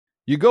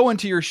You go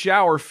into your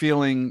shower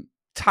feeling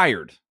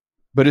tired,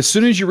 but as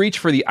soon as you reach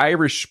for the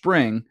Irish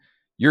Spring,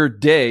 your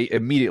day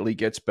immediately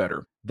gets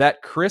better.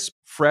 That crisp,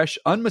 fresh,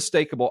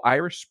 unmistakable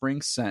Irish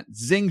Spring scent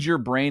zings your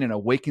brain and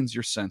awakens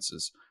your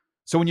senses.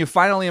 So when you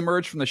finally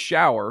emerge from the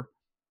shower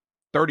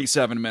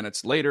 37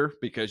 minutes later,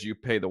 because you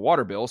pay the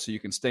water bill so you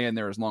can stay in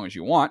there as long as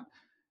you want,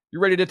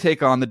 you're ready to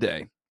take on the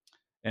day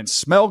and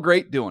smell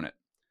great doing it.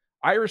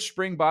 Irish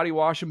Spring Body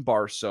Wash and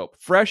Bar Soap.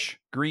 Fresh,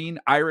 green,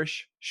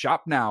 Irish.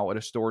 Shop now at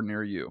a store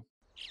near you.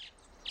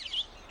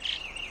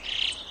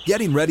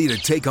 Getting ready to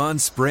take on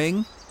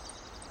spring?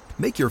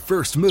 Make your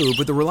first move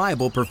with the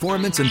reliable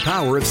performance and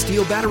power of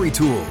Steel battery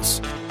tools.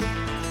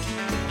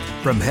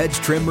 From hedge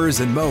trimmers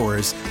and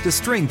mowers to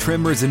string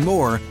trimmers and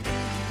more,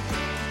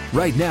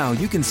 right now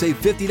you can save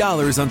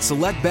 $50 on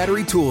select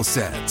battery tool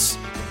sets.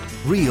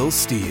 Real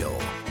Steel.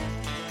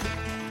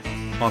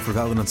 Offer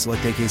valid on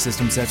select AK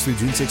system sets through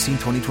June 16,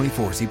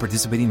 2024. See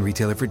participating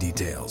retailer for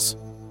details.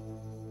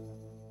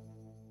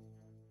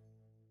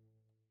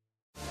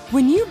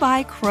 When you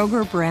buy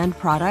Kroger brand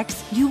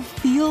products, you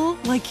feel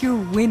like you're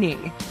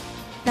winning.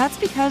 That's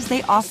because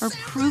they offer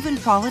proven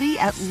quality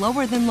at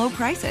lower than low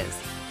prices.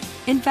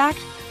 In fact,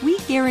 we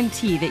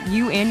guarantee that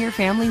you and your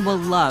family will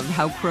love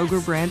how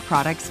Kroger brand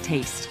products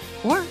taste,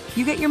 or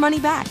you get your money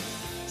back.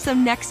 So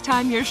next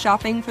time you're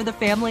shopping for the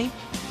family,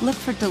 look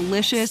for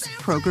delicious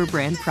Kroger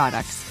brand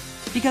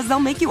products, because they'll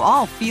make you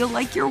all feel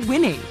like you're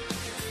winning.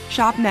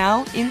 Shop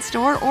now,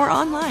 in-store, or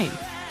online.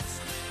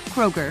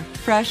 Kroger,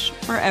 fresh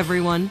for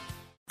everyone.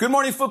 Good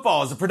Morning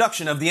Football is a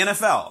production of the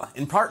NFL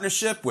in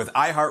partnership with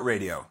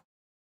iHeartRadio.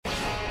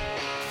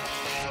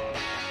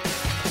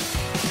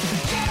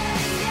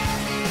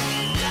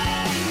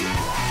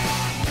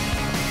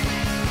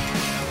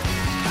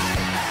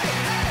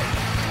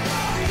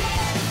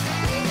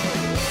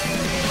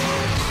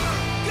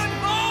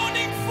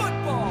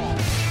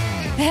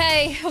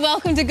 Hey,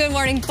 welcome to Good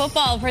Morning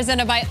Football,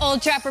 presented by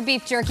Old Trapper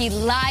Beef Jerky,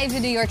 live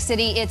in New York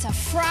City. It's a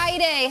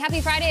Friday.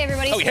 Happy Friday,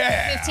 everybody. Oh,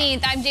 yeah.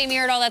 15th. I'm Jamie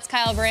Erdahl. That's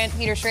Kyle Brandt,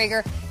 Peter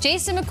Schrager,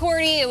 Jason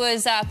McCourty. It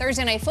was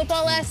Thursday Night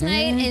Football last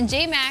night. And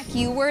J-Mac,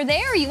 you were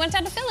there. You went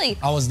down to Philly.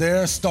 I was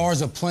there.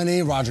 Stars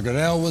aplenty. Roger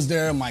Goodell was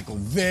there. Michael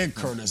Vick,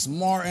 Curtis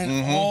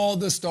Martin. All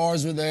the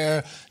stars were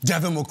there.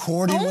 Devin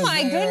McCourty was there. Oh,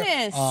 my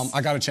goodness.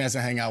 I got a chance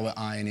to hang out with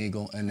Iron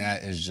Eagle, and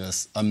that is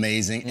just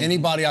amazing.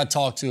 Anybody I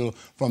talked to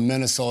from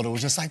Minnesota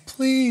was just like,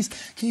 please,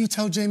 can you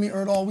tell Jamie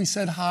Erdahl we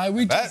said hi?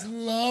 We just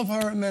love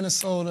her in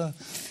Minnesota.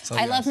 So,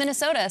 I love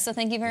Minnesota, so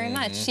thank you very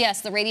much.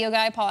 Yes, the radio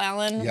guy, Paul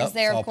Allen, was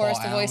there, of course,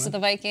 the voice of the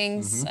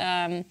Vikings.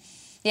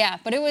 Yeah,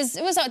 but it was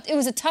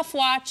a tough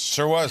watch.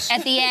 Sure was.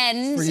 At the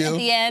end. For you? At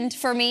the end,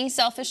 for me,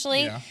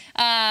 selfishly. Yeah.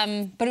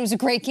 But it was a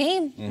great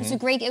game. It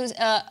was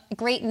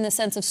great in the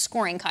sense of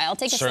scoring, Kyle.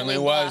 Take us Certainly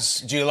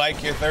was. Do you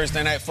like your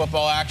Thursday Night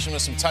Football action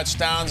with some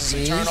touchdowns,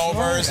 some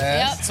turnovers?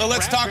 Yep. So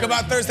let's talk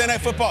about Thursday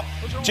Night Football.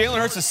 Jalen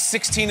Hurts is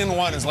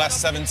 16-1 in his last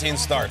 17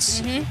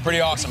 starts. Pretty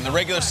awesome. The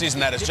regular season,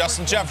 that is.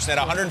 Justin Jefferson had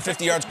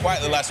 150 yards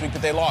quietly last week,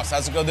 but they lost.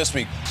 How's it go this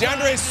week?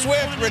 DeAndre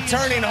Swift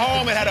returning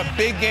home. It had a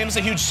big game. It's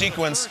a huge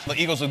sequence. The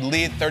Eagles would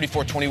lead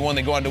 34-21.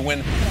 They go on to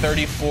win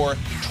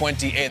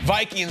 34-28.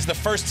 Vikings, the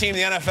first team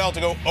in the NFL to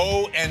go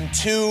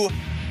 0-2.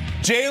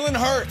 Jalen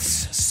Hurts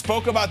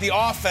spoke about the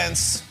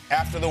offense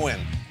after the win.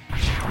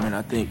 I mean,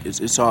 I think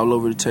it's all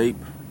over the tape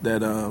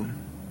that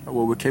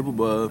what we're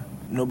capable of.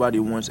 Nobody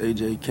wants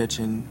AJ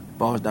catching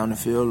balls down the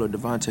field or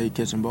Devontae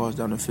catching balls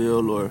down the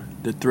field or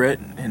the threat,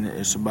 and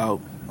it's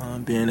about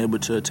being able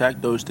to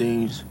attack those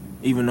things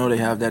even though they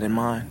have that in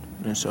mind.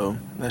 And so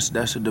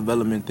that's a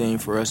development thing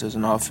for us as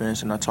an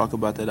offense, and I talk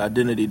about that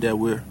identity that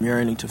we're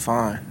yearning to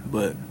find.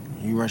 But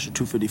you rush a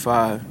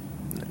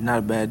 255, not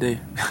a bad day.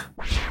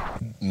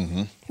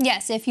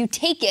 Yes, if you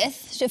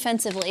taketh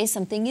defensively,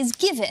 something is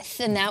giveth.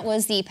 And that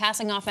was the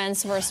passing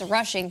offense versus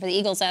rushing for the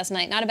Eagles last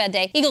night. Not a bad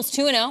day. Eagles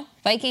 2-0.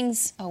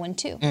 Vikings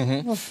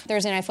 0-2.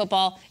 Thursday Night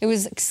Football. It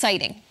was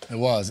exciting. It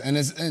was. And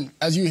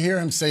as you hear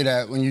him say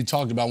that, when you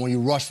talked about when you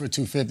rush for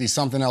 250,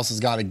 something else has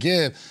got to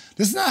give.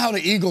 This is not how the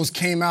Eagles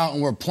came out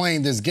and were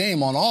playing this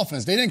game on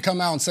offense. They didn't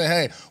come out and say,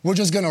 hey, we're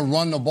just going to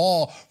run the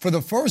ball. For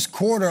the first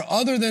quarter,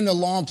 other than the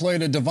long play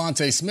to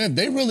Devontae Smith,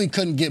 they really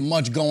couldn't get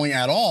much going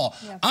at all.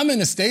 Yeah. I'm in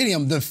the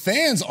stadium. The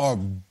fans are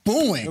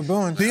booing. They're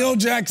booing. Theo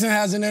Jackson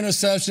has an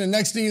interception.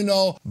 Next thing you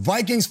know,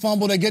 Vikings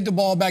fumble. They get the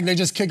ball back. They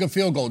just kick a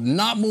field goal,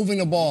 not moving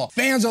the ball.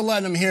 Fans are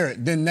letting them hear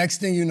it. Then next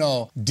thing you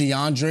know,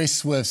 DeAndre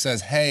Swift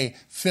says, hey,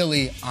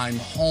 Philly, I'm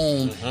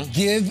home.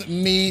 Give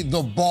me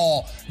the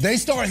ball. They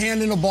start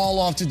handing the ball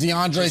off to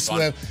DeAndre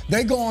Swift.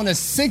 They go on a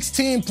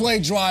 16-play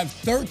drive.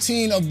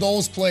 13 of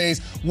those plays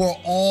were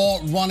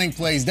all running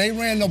plays. They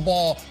ran the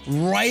ball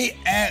right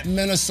at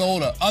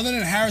Minnesota. Other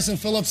than Harrison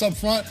Phillips up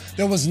front,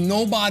 there was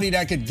nobody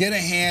that could get a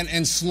hand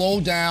and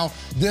slow down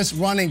this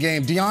running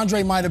game.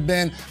 DeAndre might have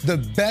been the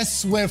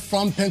best Swift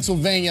from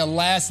Pennsylvania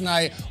last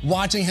night,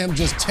 watching him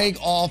just take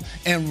off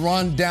and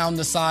run down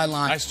the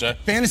sideline. Nice, Jay.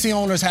 Fantasy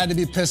owners had to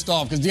be pissed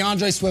off because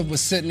DeAndre Swift was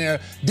sitting there,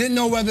 didn't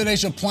know whether they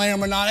should play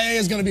him or not. Hey,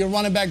 it's going to be a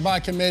running back by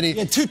committee. He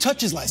had 2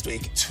 touches last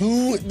week.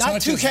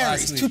 Not 2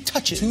 carries, 2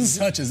 touches. 2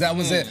 touches, that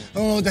was it. I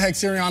don't know what the heck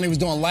Sirianni was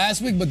doing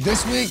last week, but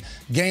this week,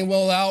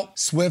 Gainwell out,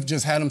 Swift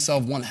just had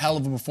himself one hell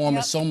of a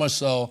performance, so much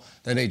so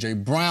that A.J.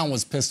 Brown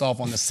was pissed off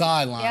on the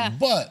sideline. Yeah.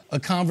 But a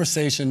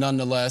conversation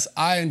nonetheless.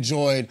 I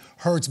enjoyed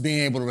Hurts being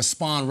able to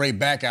respond right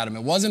back at him.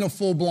 It wasn't a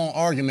full-blown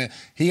argument.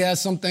 He had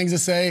some things to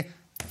say,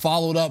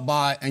 followed up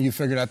by, and you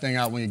figure that thing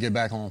out when you get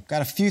back home.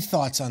 Got a few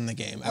thoughts on the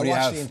game. I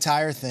watched the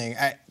entire thing.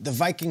 The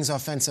Vikings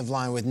offensive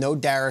line with no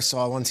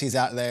Darisaw once he's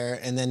out there,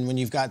 and then when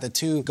you've got the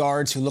 2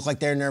 guards who look like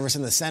they're nervous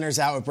and the center's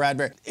out with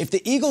Bradbury. If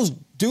the Eagles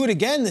do it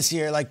again this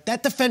year, like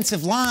that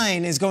defensive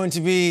line is going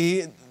to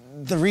be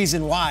the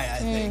reason why, I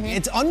think.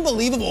 It's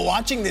unbelievable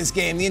watching this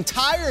game, the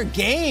entire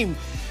game.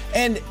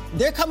 And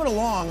they're coming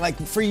along. Like,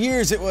 for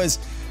years, it was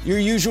your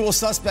usual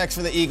suspects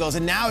for the Eagles,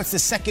 and now it's the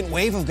second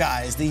wave of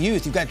guys, the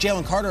youth. You've got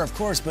Jalen Carter, of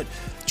course, but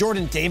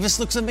Jordan Davis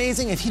looks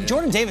amazing. If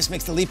Jordan Davis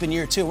makes the leap in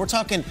year 2, we're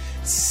talking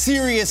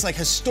serious, like,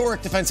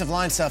 historic defensive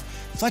line stuff.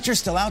 Fletcher's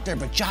still out there,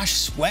 but Josh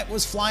Sweat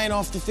was flying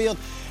off the field.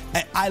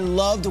 I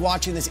loved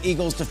watching this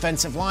Eagles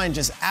defensive line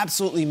just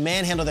absolutely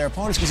manhandle their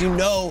opponents because you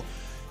know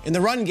in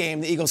the run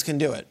game, the Eagles can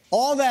do it.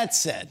 All that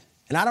said,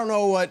 and I don't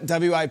know what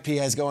WIP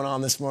has going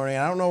on this morning.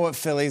 I don't know what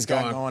Philly's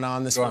got going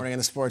on this morning in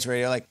the sports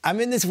radio. Like, I'm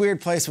in this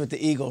weird place with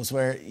the Eagles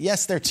where,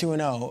 yes, they're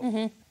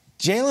 2-0.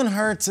 Jalen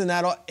Hurts and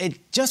that,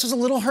 it just was a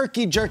little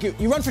herky-jerky.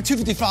 You run for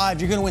 255,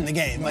 you're going to win the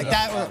game. Like,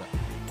 that.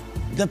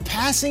 The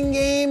passing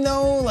game,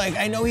 though, like,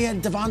 I know he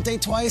had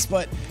Devontae twice,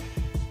 but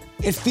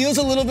it feels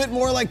a little bit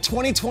more like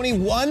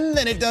 2021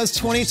 than it does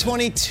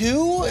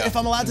 2022, if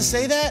I'm allowed to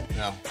say that.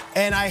 Yeah.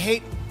 And I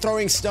hate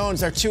throwing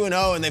stones. They're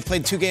 2-0 and they've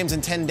played 2 games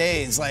in 10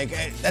 days. Like,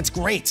 that's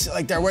great.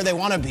 Like, they're where they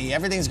want to be.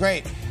 Everything's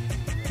great.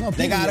 No,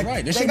 they got to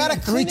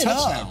clean it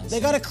up.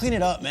 They got to clean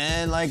it up,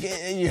 man. Like,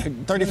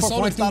 34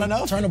 points not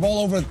enough. Turn the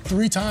ball over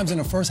 3 times in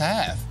the first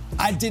half.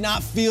 I did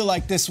not feel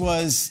like this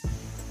was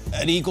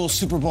an Eagles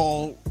Super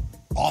Bowl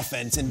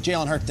offense, and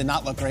Jalen Hurts did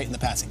not look great in the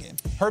passing game.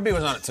 Herbie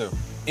was on it, too.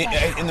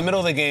 In the middle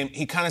of the game,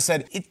 he kind of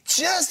said, it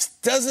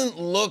just doesn't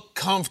look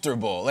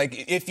comfortable.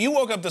 Like, if you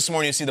woke up this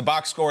morning, you see the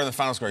box score and the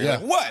final score, you're like,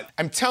 what?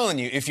 I'm telling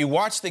you, if you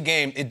watch the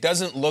game, it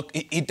doesn't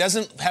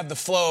have the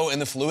flow and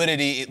the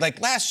fluidity.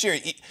 Like, last year,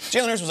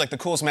 Jalen Hurts was like the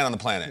coolest man on the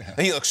planet.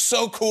 Yeah. He looked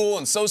so cool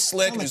and so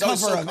slick. On the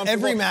cover of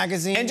every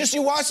magazine. And just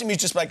you watch him, he's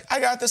just like, I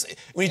got this.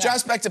 When he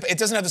drops back to, it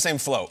doesn't have the same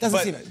flow.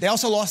 They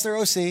also lost their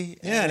OC.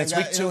 Yeah, and it's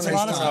week 2 and there's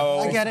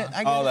I get it.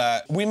 All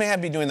that. We may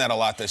be doing that a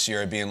lot this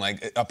year, being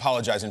like,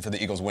 apologizing for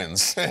the Eagles'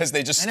 wins. As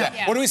they just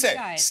stack. What do we say?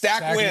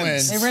 Stack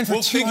wins. They ran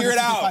for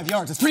 255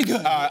 yards. It's pretty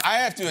good. I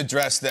have to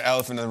address the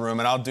elephant in the room,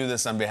 and I'll do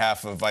this on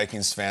behalf of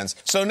Vikings fans.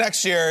 So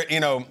next year,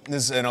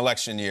 this is an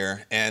election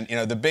year, and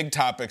the big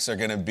topics are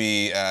going to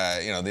be,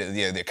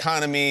 the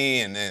economy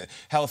and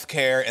health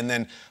care, and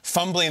then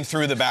fumbling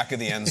through the back of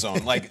the end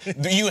zone. Like,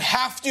 you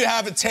have to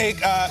have a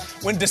take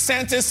when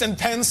DeSantis and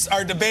Pence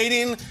are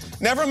debating.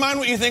 Never mind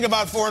what you think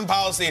about foreign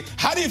policy.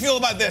 How do you feel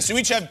about this? You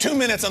each have 2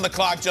 minutes on the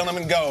clock,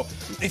 gentlemen. Go.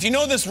 If you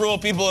know this rule,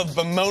 people have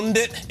bemoaned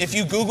it. If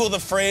you Google the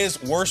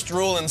phrase worst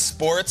rule in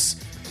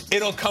sports,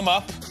 it'll come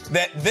up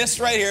that this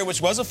right here,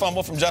 which was a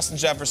fumble from Justin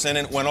Jefferson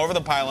and went over the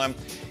pylon,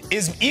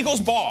 is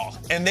Eagles ball.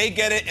 And they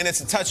get it, and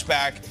it's a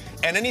touchback.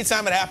 And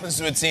anytime it happens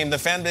to a team, the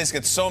fan base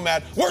gets so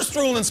mad. Worst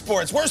rule in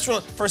sports. Worst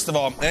rule. First of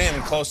all, it ain't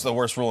even close to the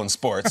worst rule in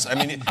sports. I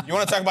mean, you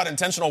want to talk about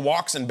intentional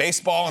walks in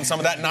baseball and some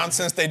of that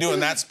nonsense they do in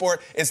that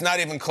sport? It's not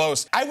even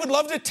close. I would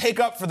love to take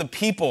up for the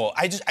people.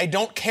 I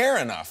don't care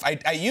enough.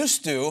 I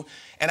used to,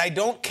 and I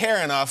don't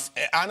care enough.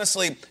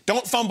 Honestly,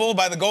 don't fumble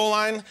by the goal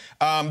line.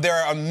 There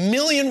are a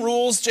million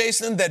rules,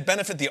 Jason, that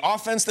benefit the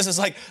offense. This is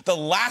like the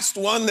last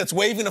one that's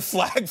waving a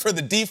flag for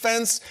the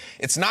defense.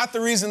 It's not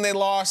the reason they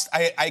lost.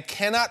 I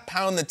cannot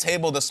pound the table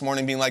this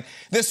morning being like,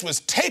 this was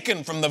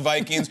taken from the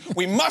Vikings.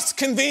 We must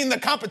convene the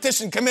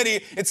competition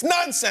committee. It's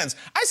nonsense.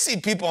 I see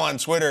people on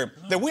Twitter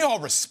that we all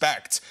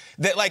respect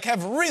that like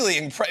have really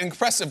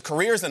impressive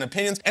careers and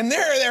opinions, and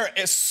they're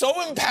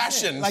so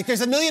impassioned. Like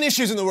there's a million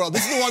issues in the world.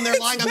 This is the one they're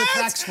lying on the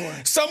tracks for.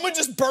 Someone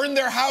just burned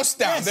their house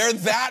down. Yes. They're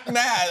that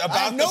mad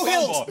about the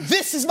fumble.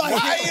 This is my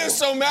Why are you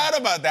so mad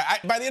about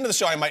that? By the end of the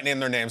show, I might name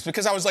their names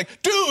because I was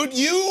like, dude,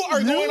 you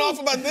are going off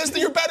about this.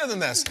 You're better than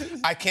this.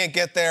 I can't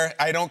get there.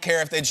 I don't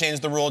care if they change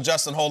the rule.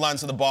 Justin, hold on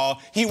to the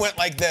ball. He went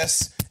like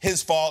this.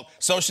 His fault.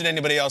 So should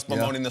anybody else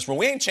bemoaning this rule.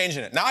 We ain't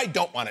changing it. Now I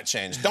don't want it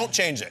changed. Don't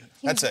change it.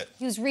 That's it.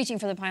 He was reaching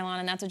for the pylon,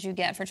 and that's what you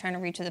get for trying to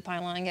reach to the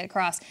pylon and get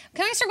across.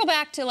 Can I circle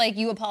back to like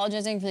you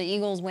apologizing for the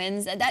Eagles'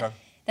 wins?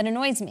 That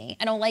annoys me.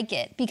 I don't like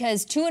it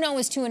because 2-0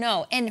 is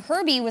 2-0. And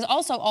Herbie was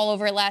also all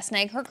over it last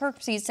night. Kirk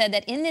Herbstreit said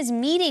that in this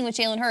meeting with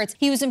Jalen Hurts,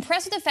 he was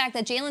impressed with the fact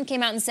that Jalen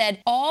came out and said,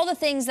 all the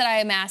things that I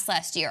amassed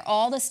last year,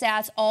 all the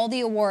stats, all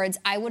the awards,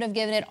 I would have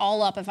given it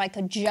all up if I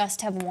could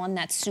just have won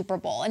that Super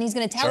Bowl. And he's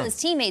going to tell his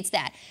teammates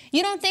that.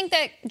 You don't think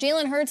that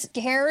Jalen Hurts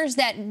cares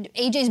that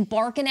AJ's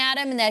barking at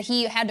him and that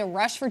he had to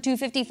rush for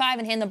 255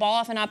 and hand the ball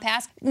off and not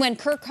pass? When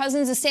Kirk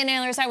Cousins is standing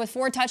on the other side with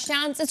 4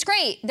 touchdowns, it's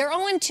great. They're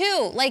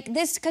 0-2. Like,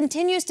 this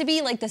continues to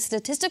be like the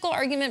statistical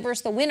argument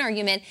versus the win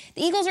argument,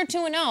 the Eagles are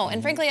 2-0.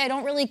 And frankly, I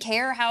don't really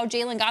care how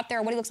Jalen got there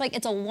or what he looks like.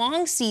 It's a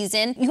long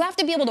season. You have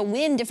to be able to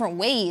win different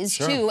ways,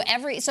 too.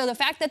 So the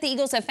fact that the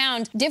Eagles have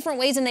found different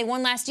ways than they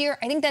won last year,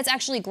 I think that's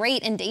actually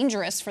great and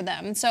dangerous for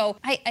them. So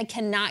I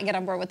cannot get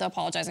on board with the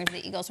apologizing for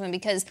the Eagles win,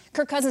 because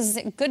Kirk Cousins,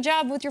 good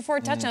job with your 4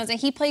 touchdowns, and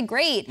he played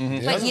great.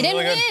 But you didn't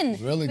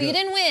win. Really good. You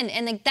didn't win.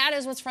 And that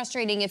is what's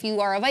frustrating if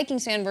you are a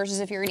Vikings fan versus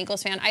if you're an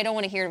Eagles fan. I don't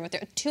want to hear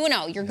it.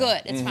 2-0, you're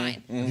good. It's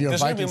fine.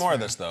 There's going to be more of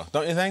this, though,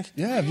 don't you think?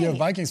 Yeah, if you're a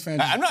Vikings fan,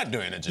 I'm not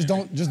doing it. Just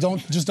don't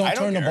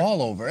turn the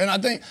ball over. And I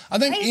think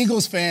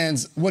Eagles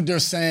fans, what they're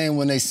saying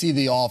when they see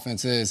the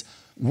offense is,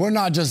 we're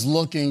not just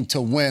looking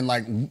to win.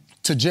 Like,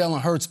 to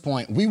Jalen Hurts'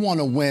 point, we want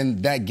to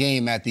win that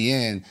game at the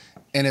end.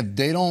 And if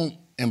they don't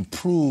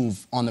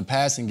improve on the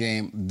passing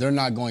game, they're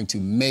not going to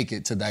make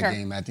it to that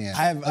game at the end.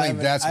 I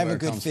have a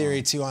good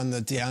theory too on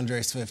the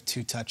DeAndre Swift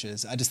 2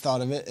 touches. I just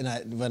thought of it, and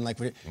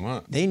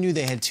they knew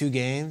they had 2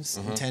 games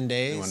in 10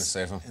 days. They wanted to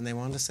save him. And they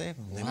wanted to save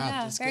him.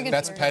 Very good.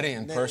 That's petty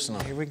and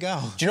personal. Here we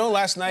go. Do you know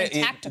last night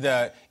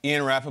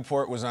Ian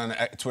Rappaport was on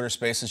Twitter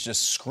Spaces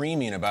just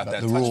screaming about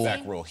that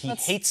touchback rule. He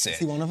hates it. Is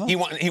he one of them?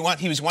 He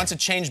wants it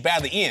changed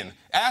badly. Ian,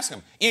 ask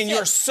him. Ian,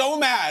 you're so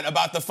mad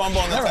about the fumble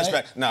and the touchback.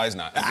 Right. No, he's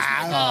not.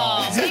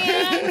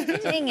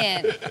 Dang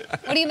it.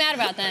 What are you mad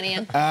about then,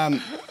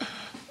 Ian?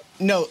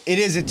 No, it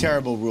is a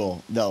terrible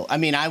rule, though. I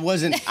mean, I'm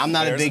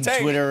not a big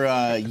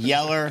Twitter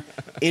yeller.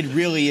 It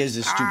really is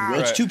a stupid rule.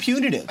 It's too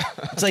punitive.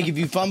 It's like if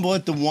you fumble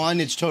at the 1,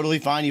 it's totally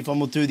fine. You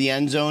fumble through the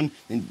end zone,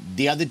 and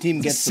the other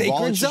team gets the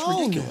ball. It's just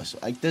ridiculous.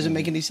 Like, doesn't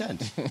make any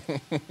sense.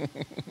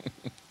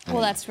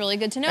 Well, that's really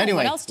good to know. Anyway,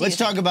 what else let's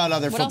talk about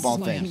other football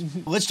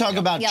things. Let's talk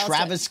about let's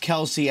Travis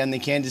Kelce and the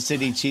Kansas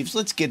City Chiefs.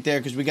 Let's get there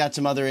because we got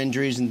some other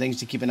injuries and things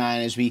to keep an eye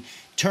on as we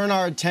turn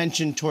our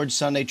attention towards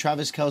Sunday.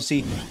 Travis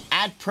Kelce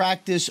at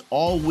practice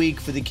all week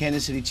for the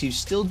Kansas City Chiefs,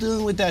 still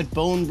dealing with that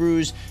bone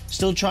bruise,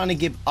 still trying to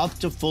get up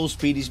to full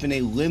speed. He's been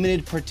a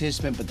limited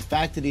participant, but the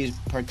fact that he has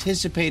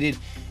participated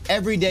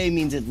every day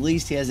means at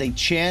least he has a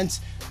chance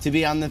to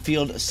be on the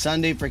field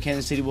Sunday for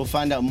Kansas City. We'll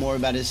find out more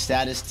about his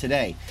status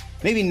today.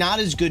 Maybe not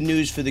as good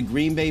news for the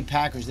Green Bay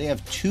Packers. They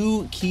have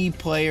 2 key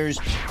players,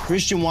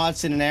 Christian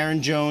Watson and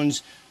Aaron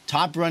Jones,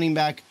 top running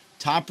back,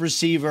 top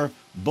receiver.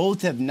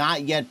 Both have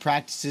not yet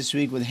practiced this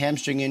week with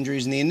hamstring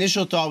injuries. And the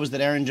initial thought was that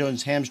Aaron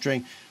Jones'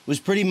 hamstring was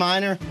pretty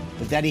minor,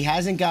 but that he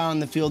hasn't got on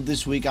the field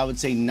this week, I would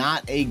say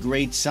not a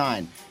great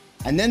sign.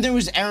 And then there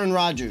was Aaron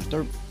Rodgers,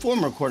 their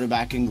former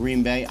quarterback in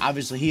Green Bay.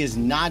 Obviously, he is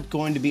not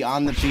going to be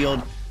on the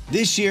field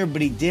this year,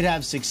 but he did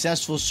have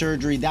successful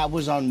surgery. That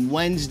was on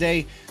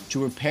Wednesday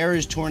to repair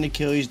his torn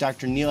Achilles.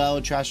 Dr. Neil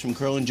Elitrash from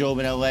Curl and Job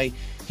in LA.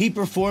 He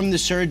performed the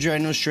surgery. I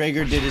know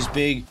Schrager did his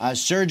big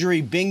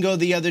surgery bingo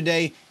the other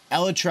day.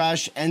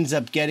 Elitrash ends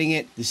up getting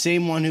it. The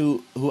same one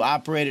who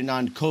operated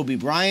on Kobe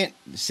Bryant,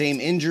 the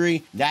same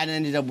injury. That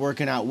ended up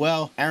working out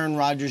well. Aaron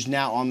Rodgers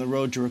now on the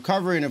road to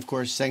recovery. And, of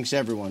course, thanks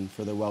everyone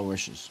for their well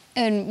wishes.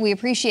 And we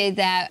appreciate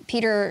that.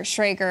 Peter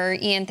Schrager,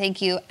 Ian,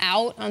 thank you,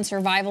 out on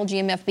survival,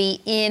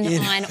 GMFB, in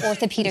on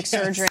orthopedic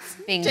surgery.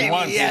 Being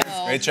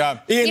yes. Great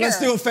job. Ian, let's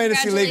do a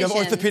fantasy league of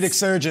orthopedic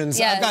surgeons.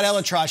 Yes. I've got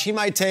Elitrash. He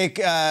might take,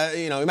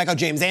 he might go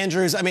James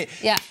Andrews. I mean,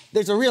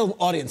 there's a real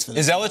audience for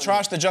this. Is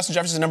Elitrash the Justin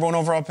Jefferson's #1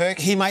 overall pick?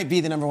 He might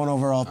be the #1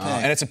 overall pick.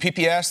 And it's a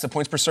PPS, the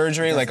points per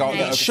surgery, like all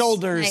the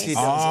shoulders. Nice. He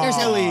does.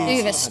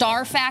 There's a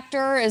star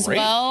factor as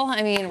well.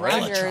 I mean,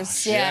 Rodgers.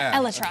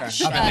 Elitrash.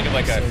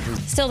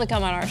 Still to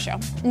come on our show.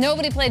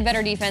 Nobody played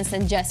better defense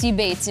than Jesse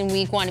Bates in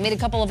week 1. He made a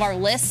couple of our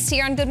lists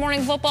here on Good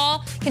Morning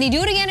Football. Can he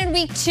do it again in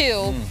week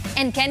 2?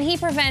 And can he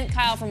prevent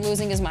Kyle from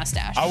losing his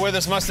mustache? I'll wear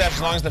this mustache as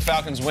long as the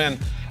Falcons win.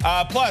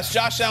 Plus,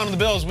 Josh Allen and the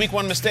Bills, week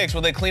 1 mistakes.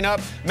 Will they clean up?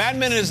 Mad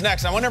Minute is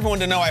next. I want everyone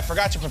to know I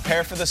forgot to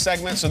prepare for this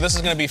segment, so this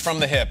is going to be from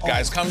the hip.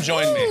 Guys, come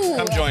join me.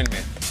 Come join me.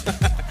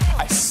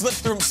 I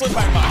slipped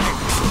my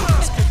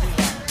mind.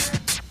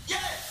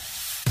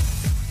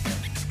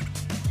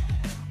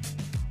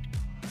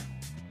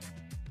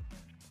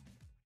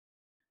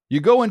 You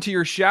go into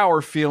your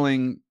shower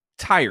feeling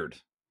tired,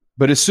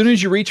 but as soon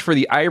as you reach for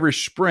the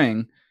Irish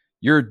Spring,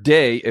 your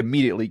day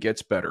immediately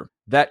gets better.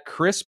 That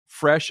crisp,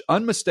 fresh,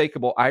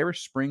 unmistakable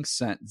Irish Spring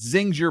scent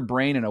zings your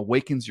brain and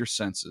awakens your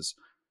senses.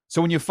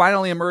 So when you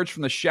finally emerge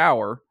from the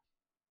shower,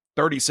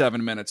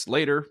 37 minutes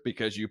later,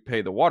 because you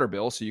pay the water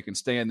bill so you can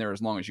stay in there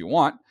as long as you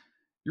want,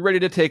 you're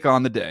ready to take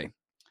on the day.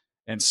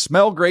 And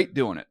smell great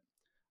doing it.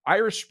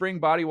 Irish Spring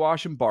Body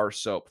Wash and Bar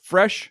Soap.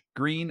 Fresh,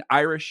 green,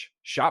 Irish.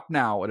 Shop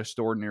now at a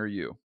store near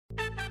you.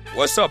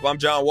 What's up? I'm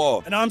John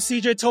Wall. And I'm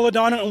CJ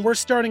Toledano, and we're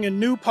starting a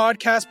new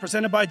podcast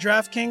presented by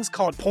DraftKings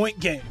called Point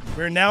Game.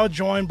 We're now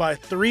joined by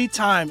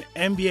 3-time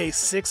NBA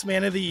Sixth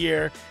Man of the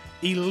Year,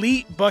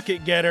 elite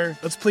bucket getter.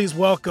 Let's please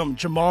welcome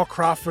Jamal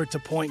Crawford to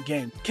Point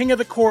Game. King of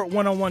the Court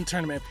one-on-one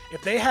tournament.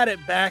 If they had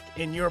it back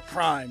in your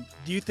prime,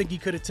 do you think you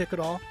could have took it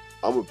all?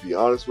 I'm going to be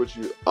honest with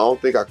you. I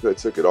don't think I could have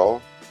took it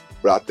all,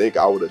 but I think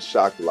I would have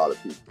shocked a lot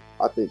of people.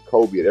 I think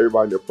Kobe and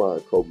everybody in their prime,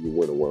 Kobe would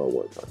win a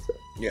one-on-one contest.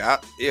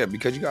 Yeah,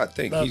 because you got to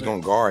think. He's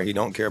going to guard. He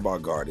don't care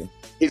about guarding.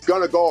 He's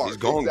going to guard. He's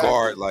going to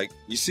guard. Like,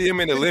 you see him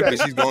in the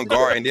Olympics, he's going to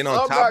guard. And then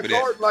on top of that. I'm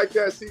not guarding like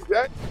that,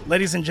 CJ.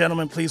 Ladies and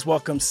gentlemen, please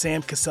welcome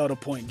Sam Cassell to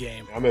Point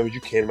Game. I remember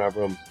you came to my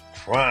room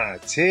crying,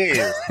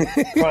 tears.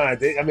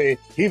 Crying. I mean,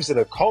 he was in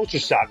a culture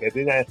shock.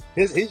 And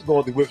he's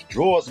going through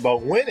withdrawals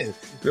about winning.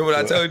 Remember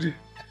what I told you?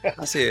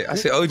 I said,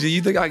 OG,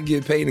 you think I can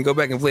get paid and go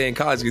back and play in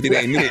college? You think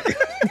they ain't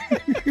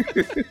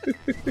it?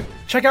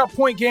 Check out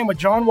Point Game with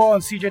John Wall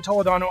and CJ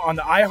Toledano on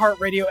the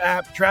iHeartRadio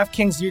app,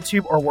 DraftKings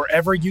YouTube, or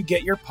wherever you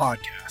get your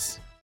podcasts.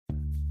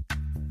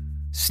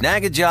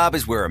 Snag a Job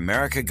is where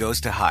America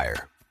goes to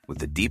hire, with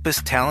the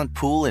deepest talent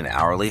pool in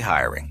hourly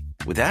hiring.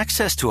 With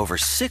access to over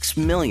 6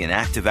 million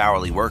active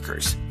hourly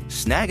workers,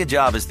 Snag a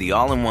Job is the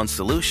all-in-one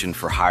solution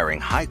for hiring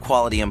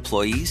high-quality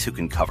employees who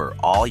can cover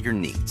all your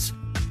needs.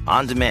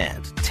 On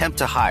demand, temp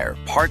to hire,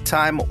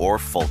 part-time or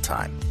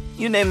full-time.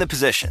 You name the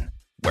position.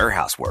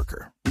 Warehouse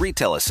worker,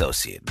 retail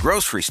associate,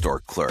 grocery store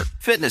clerk,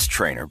 fitness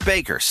trainer,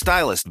 baker,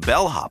 stylist,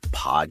 bellhop,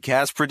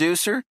 podcast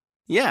producer.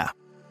 Yeah,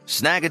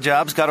 Snag a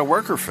Job's got a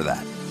worker for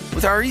that.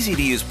 With our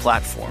easy-to-use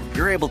platform,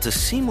 you're able to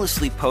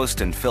seamlessly post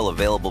and fill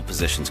available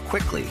positions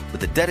quickly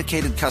with a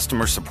dedicated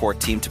customer support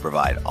team to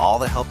provide all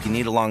the help you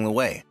need along the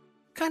way.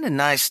 Kind of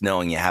nice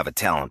knowing you have a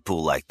talent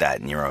pool like that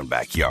in your own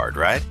backyard,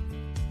 right?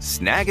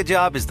 Snag a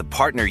Job is the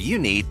partner you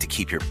need to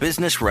keep your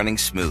business running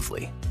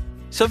smoothly.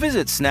 So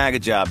visit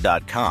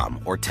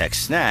snagajob.com or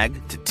text snag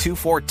to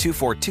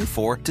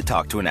 242424 to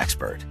talk to an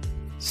expert.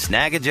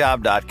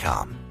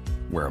 Snagajob.com,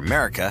 where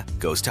America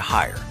goes to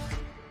hire.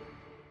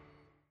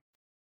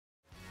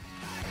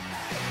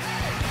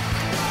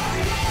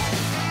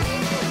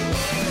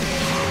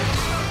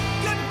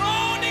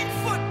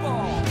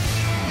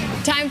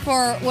 Time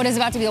for what is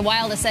about to be the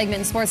wildest segment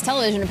in sports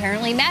television,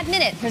 apparently. Mad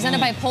Minute,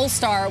 presented by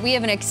Polestar. We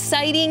have an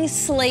exciting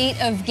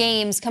slate of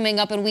games coming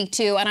up in week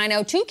 2, and I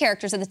know 2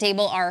 characters at the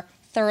table are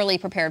thoroughly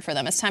prepared for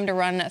them. It's time to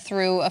run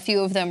through a few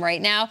of them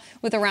right now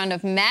with a round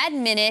of Mad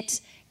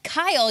Minute.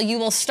 Kyle, you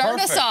will start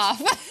us off.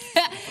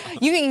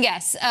 You can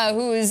guess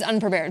who is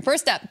unprepared.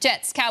 First up,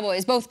 Jets,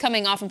 Cowboys, both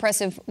coming off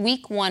impressive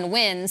Week 1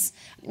 wins.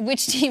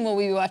 Which team will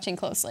we be watching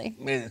closely?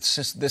 It's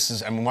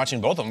just, I'm watching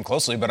both of them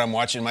closely, but I'm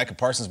watching Micah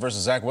Parsons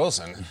versus Zach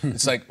Wilson.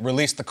 It's like,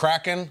 release the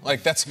Kraken.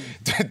 Like,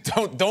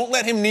 don't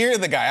let him near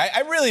the guy.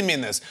 I really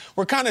mean this.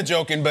 We're kind of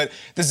joking, but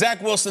the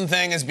Zach Wilson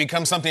thing has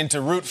become something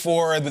to root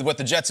for, what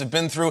the Jets have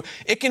been through.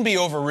 It can be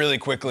over really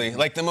quickly.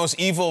 Like, the most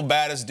evil,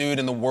 baddest dude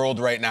in the world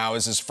right now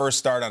is his first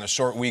start on a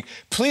short week.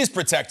 Please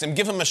protect him.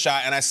 Give him a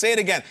shot. And I say it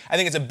again. I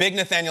think it's a big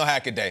Nathaniel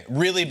Hackett day.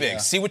 Really big. Yeah.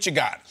 See what you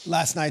got.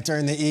 Last night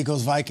during the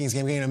Eagles-Vikings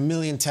game, getting a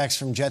million texts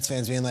from Jets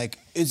fans being like,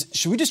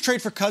 should we just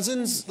trade for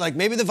Cousins? Like,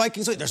 maybe the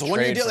Vikings, there's a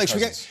one-year deal. Like, should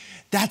we get...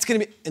 That's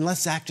going to be,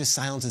 unless Zach just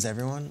silences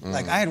everyone.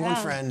 Like, I had one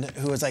friend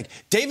who was like,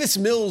 Davis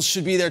Mills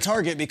should be their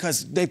target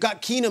because they've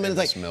got Keenum. And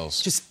it's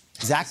like, just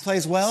Zach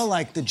plays well.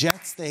 Like, the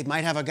Jets, they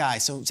might have a guy.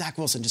 So, Zach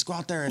Wilson, just go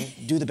out there and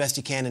do the best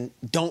you can and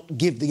don't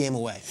give the game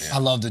away. Yeah. I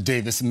love the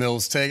Davis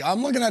Mills take.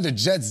 I'm looking at the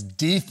Jets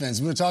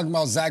defense. We were talking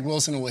about Zach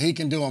Wilson and what he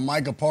can do and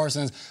Micah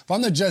Parsons. If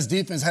I'm the Jets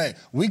defense, hey,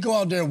 we go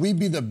out there, we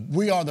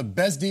are the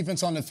best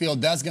defense on the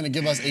field. That's going to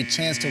give us a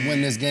chance to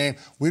win this game.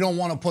 We don't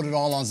want to put it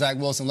all on Zach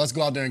Wilson. Let's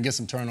go out there and get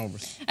some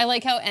turnovers. I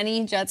like how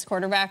any Jets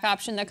quarterback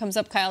option that comes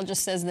up, Kyle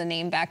just says the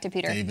name back to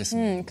Peter. Davis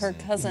Mills. Kirk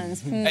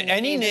Cousins.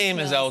 Any Davis name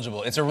Mills. is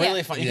eligible. It's a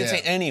really fun. You can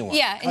say anyone.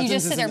 Yeah, and Cousins you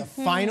just sit there. The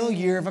final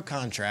year of a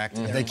contract.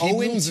 They keep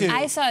losing.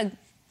 I saw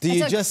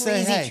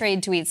crazy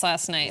trade tweets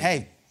last night.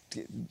 Hey,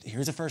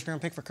 here's a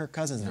first-round pick for Kirk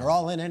Cousins. They're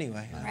all in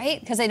anyway. Right?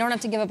 Because they don't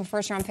have to give up a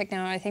first-round pick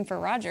now, I think, for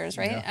Rodgers,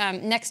 right? Yeah.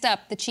 Next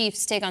up, the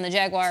Chiefs take on the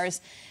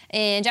Jaguars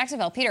in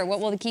Jacksonville. Peter,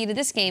 what will the key to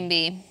this game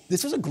be?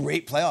 This was a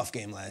great playoff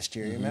game last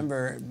year. You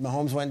remember,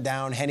 Mahomes went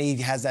down. Henne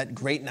has that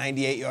great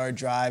 98-yard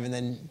drive, and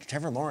then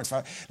Trevor Lawrence.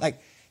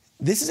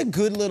 This is a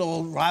good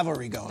little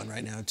rivalry going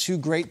right now. 2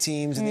 great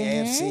teams in the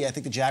AFC. I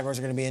think the Jaguars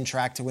are going to be in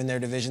track to win their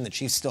division. The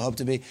Chiefs still hope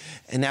to be.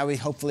 And now we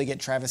hopefully get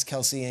Travis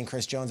Kelce and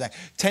Chris Jones back.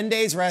 10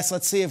 days rest.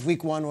 Let's see if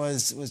week 1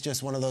 was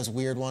just one of those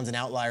weird ones, an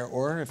outlier,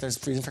 or if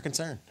there's reason for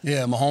concern.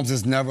 Yeah, Mahomes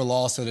has never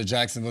lost to the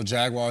Jacksonville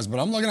Jaguars.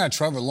 But I'm looking at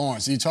Trevor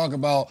Lawrence. You talk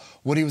about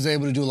what he was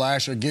able to do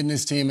last year, getting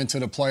his team into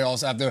the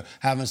playoffs after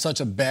having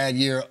such a bad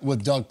year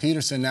with Doug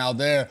Peterson now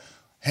there.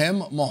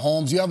 Him,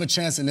 Mahomes, you have a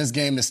chance in this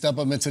game to step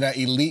up into that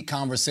elite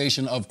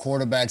conversation of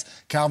quarterbacks.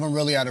 Calvin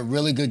really had a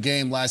really good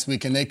game last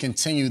week, and they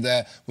continue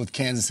that with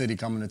Kansas City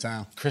coming to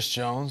town. Chris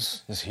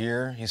Jones is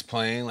here. He's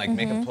playing.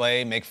 Make a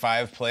play, make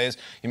 5 plays.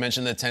 You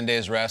mentioned the 10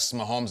 days rest.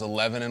 Mahomes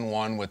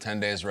 11-1 with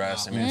 10 days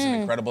rest. Wow. I mean, it's an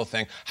incredible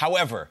thing.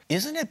 However,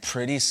 isn't it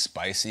pretty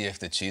spicy if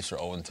the Chiefs are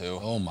 0-2?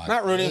 Oh, my God.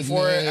 Not rooting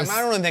for it. I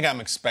don't really think I'm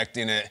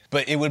expecting it,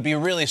 but it would be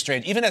really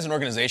strange. Even as an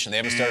organization, they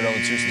haven't started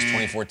 0-2 since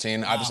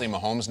 2014. Wow. Obviously,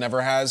 Mahomes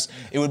never has.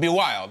 It would be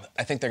wild. wild.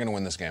 I think they're going to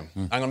win this game.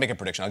 I'm going to make a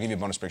prediction. I'll give you a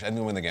bonus prediction. I think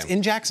they'll win the game. It's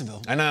in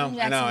Jacksonville. I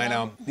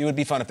know. It would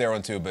be fun if they were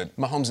 1-2, but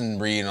Mahomes and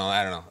Reed and all,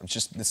 I don't know.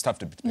 It's tough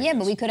to. Yeah,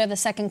 but we could have a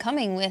second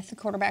coming with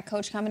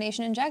quarterback-coach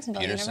combination in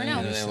Jacksonville. Peterson, you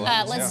never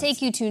know. Let's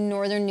take you to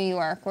northern New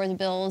York, where the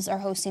Bills are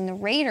hosting the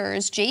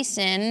Raiders.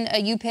 Jason,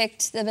 you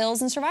picked the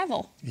Bills in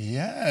survival.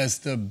 Yes,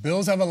 the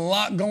Bills have a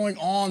lot going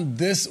on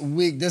this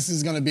week. This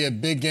is going to be a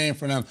big game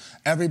for them.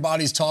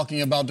 Everybody's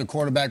talking about the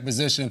quarterback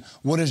position.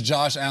 What is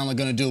Josh Allen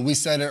going to do? We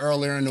said it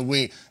earlier in the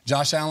week.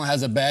 Josh Allen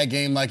has a bad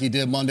game like he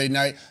did Monday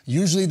night.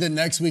 Usually the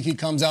next week he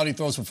comes out, he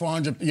throws for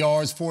 400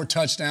 yards, 4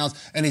 touchdowns,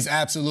 and he's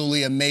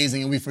absolutely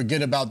amazing. And we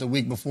forget about the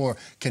week before.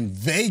 Can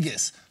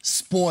Vegas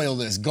spoil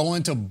this? Go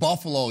into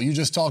Buffalo. You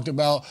just talked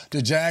about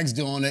the Jags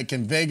doing it.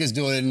 Can Vegas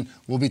do it? And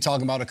we'll be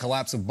talking about a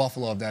collapse of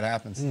Buffalo if that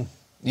happens.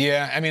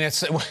 Yeah, I mean,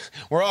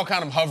 we're all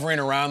kind of hovering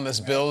around this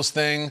Bills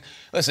thing.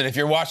 Listen, if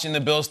you're watching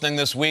the Bills thing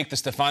this week, the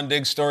Stephon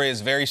Diggs story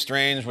is very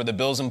strange, where the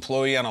Bills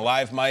employee on a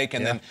live mic,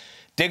 and then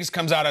Diggs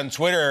comes out on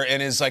Twitter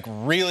and is like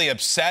really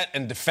upset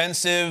and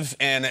defensive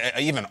and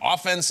even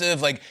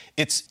offensive. Like,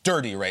 it's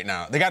dirty right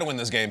now. They got to win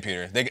this game,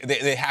 Peter.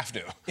 They have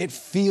to. It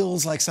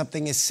feels like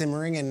something is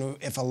simmering, and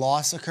if a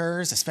loss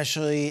occurs,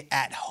 especially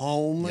at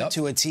home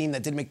to a team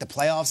that didn't make the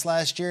playoffs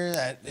last year,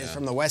 that is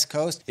from the West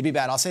Coast, it'd be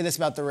bad. I'll say this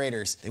about the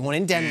Raiders. They won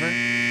in Denver.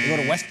 They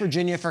go to West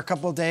Virginia for a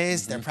couple of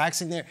days. They're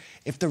practicing there.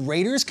 If the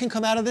Raiders can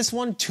come out of this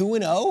one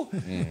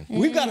 2-0,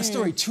 we've got a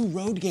story. 2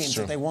 road games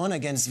that they won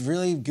against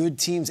really good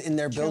teams in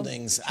their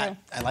buildings.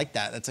 I like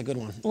that. That's a good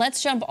one.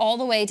 Let's jump all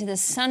the way to the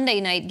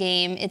Sunday night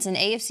game. It's an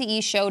AFC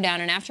East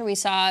showdown, and after we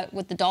saw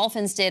what the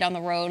Dolphins did on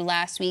the road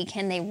last week,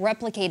 can they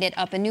replicate it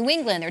up in New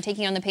England? They're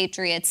taking on the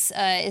Patriots.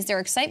 Is there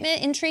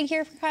excitement, intrigue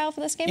here for Kyle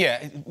for this game?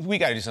 Yeah, we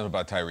got to do something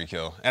about Tyreek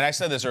Hill. And I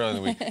said this earlier in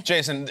the week.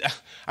 Jason,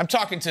 I'm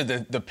talking to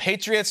the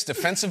Patriots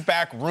defensive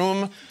back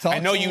room. I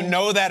know you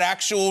know that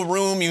actual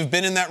room. You've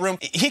been in that room.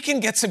 He can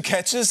get some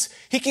catches.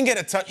 He can get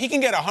a touch. He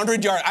can get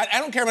 100 yards. I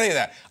don't care about any of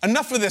that.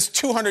 Enough of this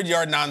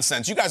 200-yard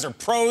nonsense. You guys are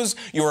pros.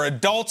 You are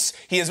adults.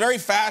 He is very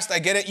fast. I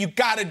get it. You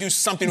got to do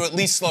something to at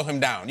least slow him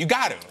down. You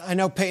got to. I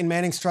know Peyton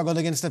Manning struggled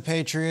against the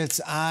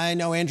Patriots. I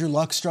know Andrew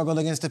Luck struggled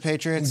against the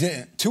Patriots.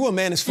 Tua,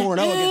 man, is 4-0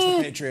 against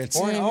the Patriots.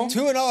 4-0?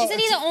 2-0. Isn't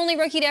he the only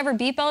rookie to ever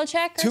beat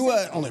Belichick?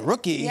 Tua, only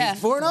rookie. Yeah.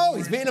 4-0.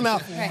 He's beating him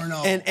out.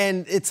 4-0.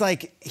 And it's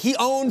like he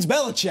owns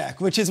Belichick,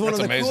 which is one of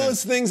the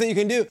coolest things that you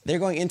can do. They're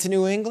going into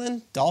New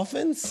England.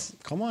 Dolphins?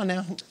 Come on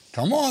now.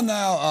 Come on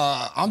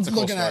now. I'm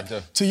looking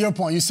to your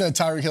point, you said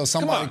Tyreek Hill,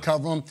 somebody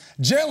cover him.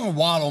 Jalen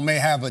Waddle may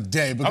have a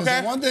day because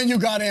the one thing you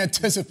got to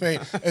anticipate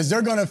is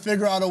they're going to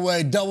figure out a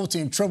way, double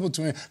team, triple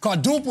team,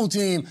 quadruple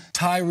team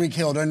Tyreek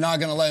Hill. They're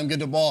not going to let him get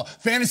the ball.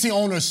 Fantasy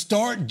owners,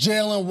 start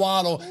Jalen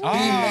Waddle. He may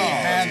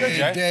have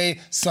a day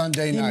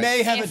Sunday night. He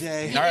may have a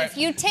day. If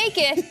you take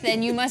it,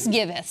 then you must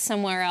give it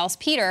somewhere else.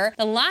 Peter,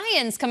 the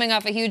Lions coming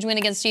off a huge win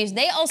against Chiefs.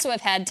 They also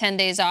have had 10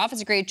 days off.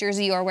 It's a great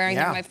jersey you are wearing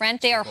here, my friend.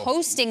 They are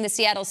hosting the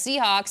Seattle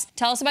Seahawks.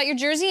 Tell us about your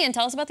jersey and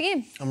tell us about the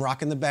game. I'm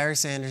rocking the Barry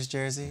Sanders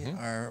jersey.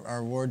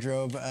 Our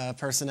wardrobe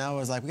personnel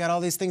was like, we got all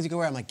these things you can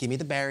wear. I'm like, give me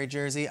the Barry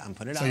jersey. I'm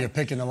putting it on. So you're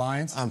picking the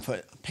Lions? I'm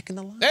picking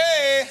the Lions.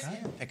 Hey! I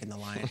am picking the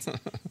Lions.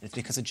 It's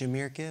because of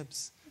Jahmyr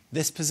Gibbs.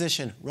 This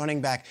position,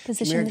 running back.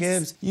 Jahmyr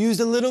Gibbs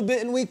used a little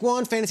bit in week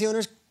 1. Fantasy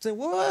owners say,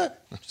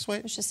 what? Just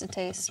wait. It's just a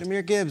taste.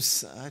 Jahmyr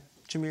Gibbs.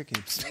 Jahmyr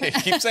Gibbs.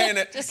 Keep saying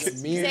it. Just Keep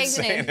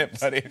saying it,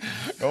 buddy.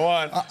 Go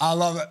on. I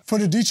love it. For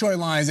the Detroit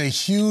Lions, a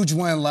huge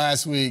win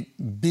last week,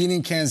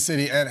 beating Kansas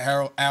City at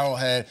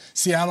Arrowhead.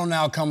 Seattle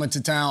now coming to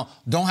town.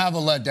 Don't have a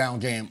letdown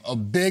game. A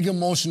big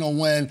emotional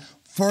win.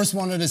 First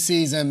one of the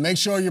season. Make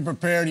sure you're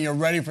prepared and you're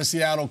ready for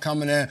Seattle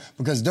coming in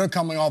because they're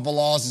coming off a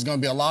loss. There's going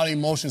to be a lot of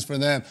emotions for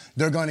them.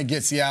 They're going to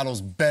get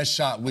Seattle's best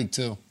shot week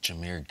 2.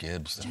 Jahmyr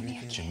Gibbs.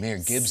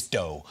 Jahmyr Gibbs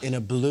dough. In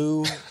a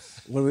blue...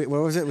 What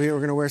was it? We were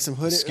going to wear some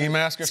hoodie? Ski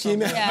mask or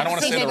something? Yeah. I don't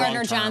want to say the wrong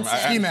term.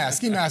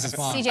 Ski mask is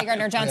fine. C.J.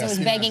 Gardner-Johnson was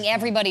begging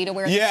everybody to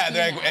wear the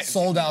ski mask.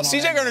 Sold out on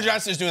C.J.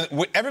 Gardner-Johnson is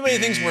doing everybody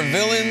thinks we're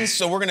villains,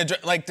 so we're going to...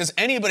 Like, does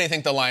anybody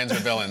think the Lions are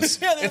villains?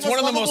 It's one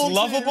of the most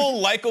lovable,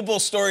 likable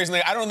stories.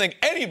 And I don't think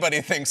anybody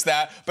thinks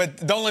that,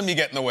 but don't let me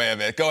get in the way of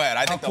it. Go ahead.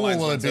 I think the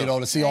Lions will it be, though,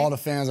 to see all the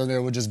fans out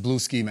there with just blue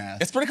ski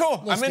masks? It's pretty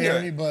cool. I'm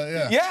into it.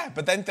 But yeah,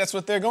 but then that's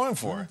what they're going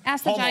for.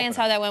 Ask the Giants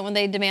how that went when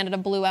they demanded a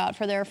blue out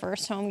for their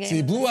first home game.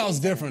 See, blue out's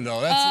different,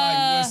 though.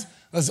 That's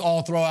let's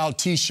all throw out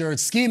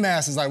T-shirts. Ski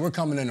masks is like, we're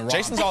coming in to rock.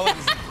 Jason's all in.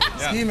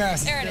 Ski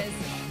masks. There it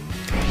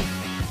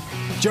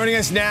is. Joining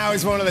us now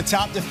is one of the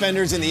top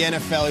defenders in the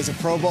NFL. He's a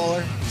Pro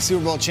Bowler,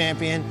 Super Bowl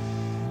champion,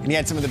 and he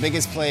had some of the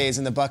biggest plays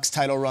in the Bucs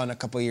title run a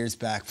couple years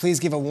back. Please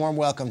give a warm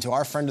welcome to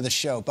our friend of the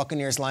show,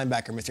 Buccaneers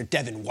linebacker, Mr.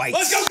 Devin White.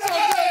 Let's go,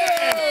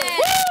 Devin!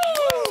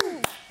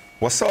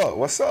 What's up?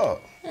 What's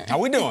up? How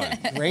we doing?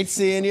 Great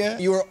seeing you.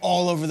 You were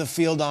all over the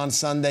field on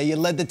Sunday. You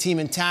led the team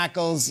in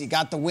tackles. You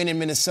got the win in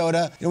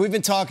Minnesota. You know, we've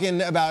been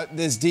talking about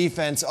this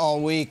defense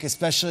all week,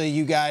 especially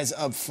you guys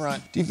up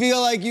front. Do you feel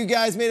like you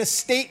guys made a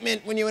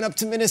statement when you went up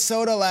to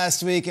Minnesota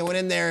last week and went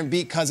in there and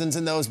beat Cousins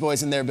and those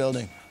boys in their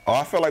building?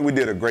 I feel like we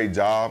did a great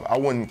job. I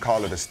wouldn't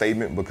call it a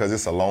statement because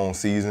it's a long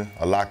season.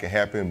 A lot can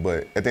happen,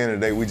 but at the end of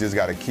the day, we just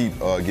got to keep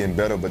getting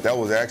better. But that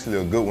was actually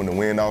a good one to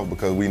win off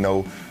because we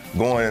know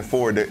going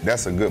forward,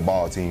 that's a good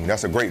ball team.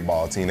 That's a great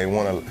ball team. They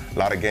won a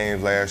lot of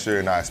games last year,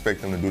 and I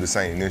expect them to do the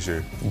same this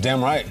year.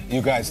 Damn right.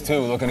 You guys, too,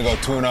 looking to go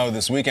 2-0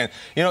 this weekend.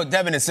 You know,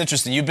 Devin, it's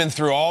interesting. You've been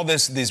through all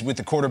these with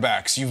the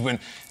quarterbacks. You've been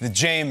the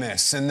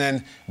Jameis, and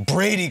then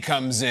Brady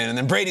comes in, and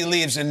then Brady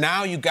leaves, and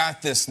now you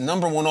got this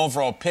number 1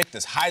 overall pick,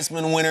 this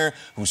Heisman winner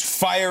who's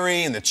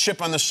fiery and the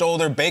chip on the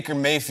shoulder, Baker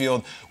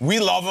Mayfield.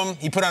 We love him.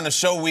 He put on a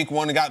show week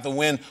 1 and got the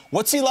win.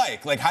 What's he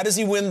like? Like, how does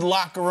he win the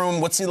locker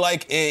room? What's he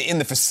like in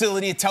the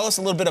facility? Tell us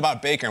a little bit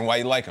about Baker and why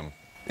you like him.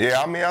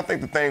 Yeah, I mean, I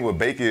think the thing with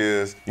Baker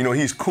is, you know,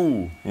 he's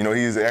cool. You know,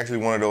 he's actually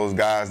one of those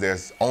guys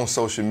that's on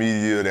social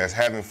media, that's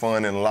having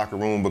fun in the locker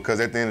room because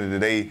at the end of the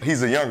day,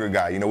 he's a younger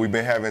guy. You know, we've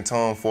been having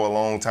Tom for a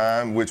long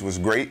time, which was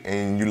great,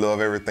 and you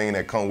love everything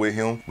that come with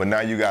him. But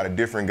now you got a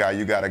different guy.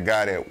 You got a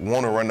guy that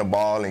want to run the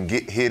ball and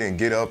get hit and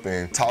get up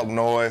and talk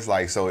noise.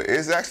 Like, so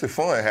it's actually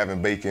fun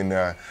having Baker in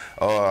there.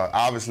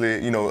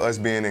 Obviously, you know, us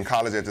being in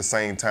college at the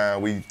same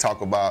time, we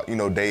talk about, you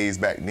know, days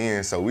back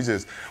then. So we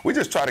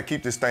just try to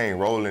keep this thing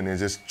rolling and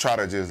just try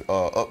to just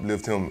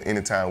uplift him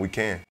anytime we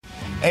can.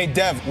 Hey,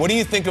 Dev, what do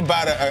you think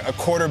about a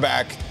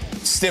quarterback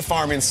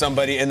stiff-arming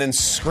somebody and then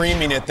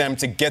screaming at them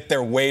to get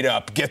their weight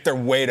up,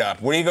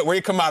 Where do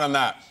you come out on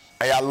that?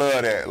 Hey, I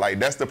love that. Like,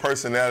 that's the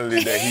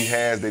personality that he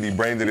has, that he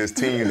brings to this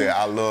team that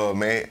I love,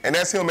 man. And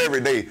that's him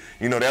every day.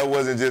 You know, that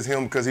wasn't just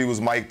him because he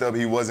was mic'd up.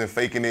 He wasn't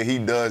faking it. He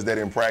does that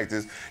in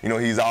practice. You know,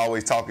 he's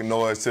always talking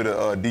noise to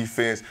the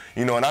defense.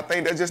 You know, and I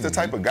think that's just the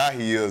type of guy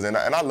he is. And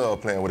I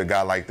love playing with a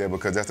guy like that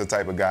because that's the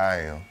type of guy I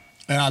am.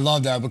 And I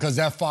love that because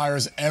that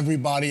fires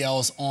everybody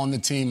else on the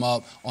team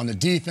up, on the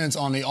defense,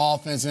 on the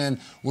offense. And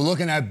we're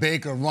looking at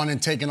Baker running,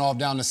 taking off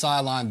down the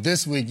sideline.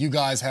 This week, you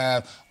guys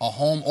have a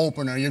home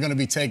opener. You're going to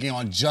be taking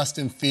on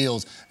Justin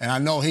Fields. And I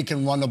know he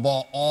can run the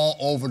ball all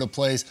over the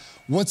place.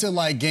 What's it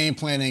like game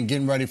planning and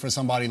getting ready for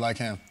somebody like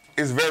him?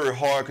 It's very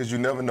hard because you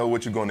never know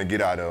what you're going to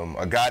get out of him.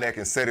 A guy that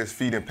can set his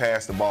feet and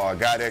pass the ball, a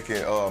guy that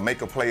can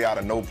make a play out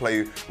of no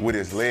play with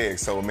his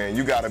legs. So, man,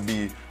 you got to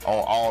be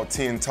on all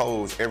 10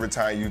 toes every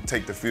time you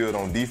take the field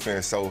on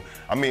defense. So,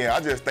 I mean, I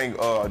just think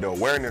the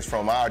awareness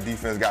from our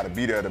defense got to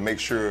be there to make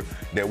sure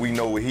that we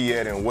know where he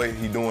at and what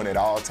he doing at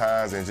all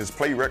times and just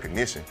play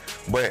recognition.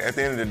 But at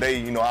the end of the day,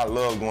 you know, I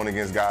love going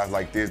against guys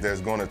like this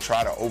that's going to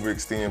try to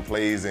overextend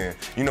plays and,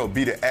 you know,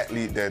 be the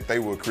athlete that they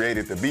were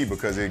created to be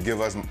because it gives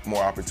us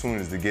more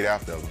opportunities to get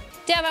after them.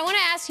 Dev, I want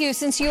to ask you,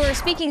 since you were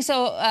speaking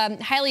so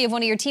highly of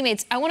one of your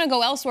teammates, I want to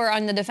go elsewhere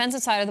on the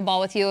defensive side of the ball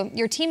with you.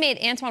 Your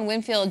teammate, Antoine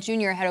Winfield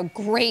Jr., had a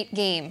great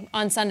game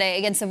on Sunday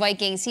against the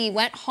Vikings. He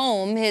went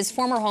home, his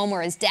former home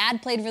where his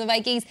dad played for the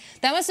Vikings.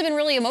 That must have been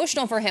really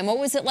emotional for him. What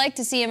was it like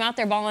to see him out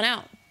there balling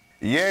out?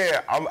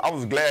 Yeah, I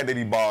was glad that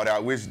he balled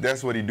out, which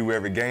that's what he do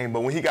every game.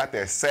 But when he got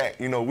that sack,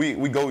 you know, we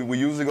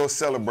usually go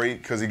celebrate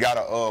because he got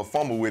a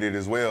fumble with it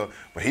as well.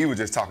 But he was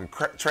just talking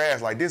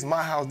trash like, this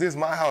my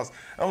house.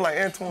 I'm like,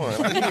 Antoine,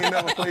 like, you ain't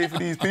never played for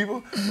these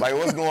people? Like,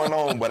 what's going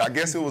on? But I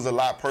guess it was a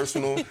lot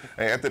personal.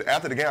 And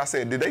after the game, I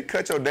said, did they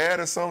cut your dad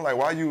or something? Like,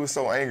 why you was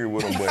so angry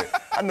with him? But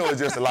I know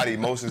it's just a lot of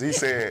emotions. He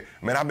said,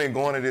 man, I've been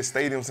going to this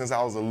stadium since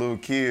I was a little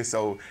kid,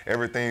 so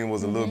everything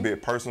was a little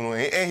bit personal.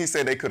 And he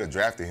said they could have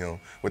drafted him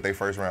with their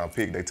first-round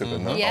pick. They took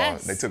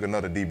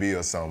another DB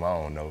or something.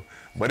 I don't know.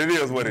 But it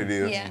is what it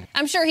is. Yeah.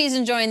 I'm sure he's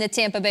enjoying the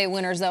Tampa Bay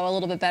Winners, though, a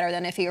little bit better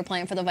than if he were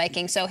playing for the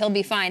Vikings, so he'll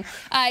be fine.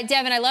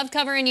 Devin, I loved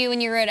covering you when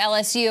you were at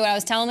LSU. I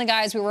was telling the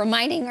guys, we were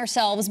reminding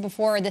ourselves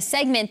before the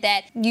segment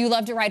that you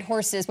love to ride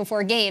horses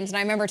before games, and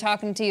I remember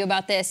talking to you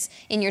about this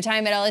in your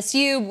time at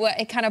LSU.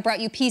 It kind of brought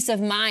you peace of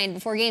mind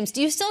before games.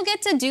 Do you still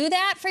get to do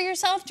that for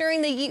yourself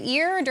during the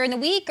year, during the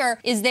week, or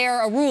is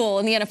there a rule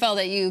in the NFL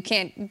that you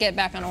can't get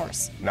back on a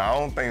horse? No, I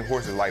don't think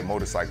horses like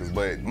motorcycles,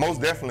 but most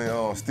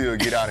definitely still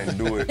get out and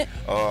do it.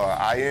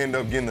 I ended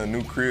up getting a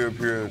new crib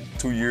here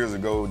 2 years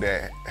ago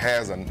that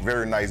has a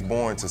very nice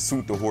barn to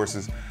suit the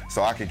horses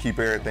so I can keep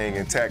everything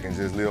intact and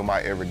just live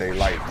my everyday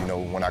life. You know,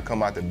 when I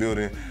come out the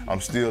building, I'm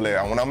still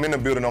there. When I'm in the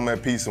building, I'm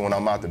at peace, and when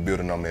I'm out the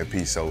building, I'm at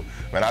peace. So,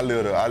 man, I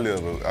live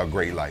a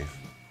great life.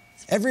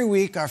 Every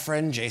week, our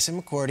friend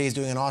Jason McCourty is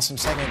doing an awesome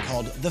segment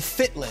called The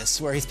Fit List,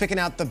 where he's picking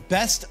out the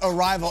best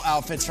arrival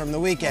outfits from the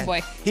weekend. Oh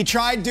boy. He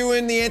tried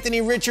doing the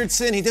Anthony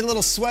Richardson. He did a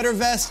little sweater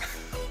vest.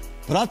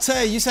 But I'll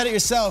tell you said it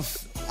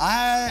yourself.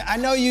 I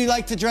know you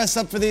like to dress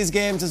up for these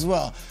games as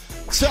well.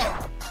 So,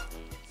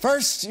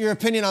 first, your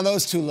opinion on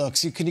those two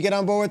looks. Can you get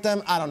on board with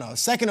them? I don't know.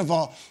 Second of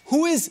all,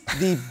 who is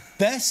the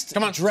best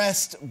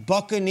dressed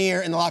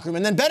Buccaneer in the locker room?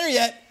 And then better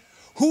yet,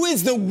 who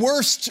is the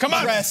worst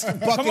dressed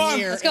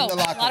Buccaneer in the locker room?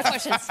 A lot of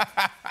questions.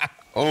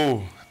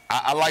 Oh,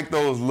 I like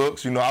those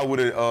looks. You know, I would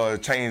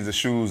have changed the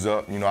shoes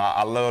up. You know,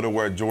 I love to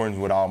wear Jordans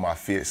with all my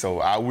fit, so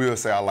I will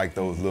say I like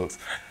those looks.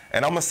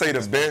 And I'm going to say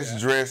the best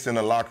dressed in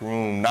the locker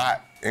room,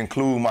 not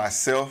include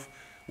myself,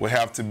 would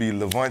have to be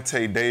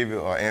Levante David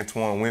or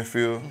Antoine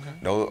Winfield,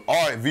 or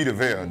Vita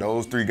Vea.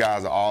 Those three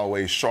guys are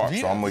always sharp,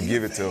 so I'm going to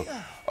give it to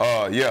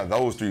Yeah,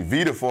 those three.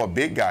 Vita, for a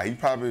big guy, he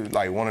probably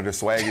like one of the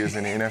swaggiest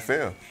in the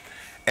NFL.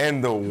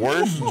 And the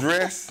worst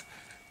dress,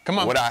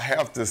 what I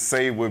have to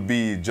say would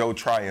be Joe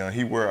Tryon.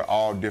 He wear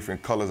all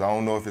different colors. I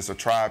don't know if it's a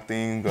tribe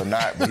thing or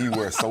not, but he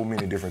wears so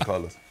many different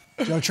colors.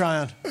 Joe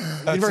Tryon,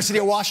 University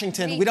of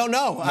Washington. We don't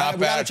know.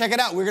 We got to check it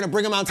out. We're going to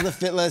bring him onto the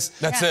fit list.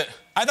 That's it.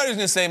 I thought he was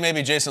going to say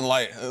maybe Jason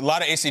Light. A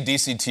lot of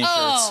AC/DC T-shirts.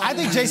 Oh. I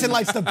think Jason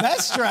Light's the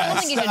best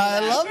dressed. I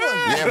love him.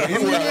 Yeah, but he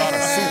wear a lot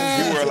of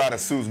suits. He wear a lot of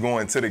suits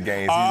going to the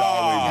games. He's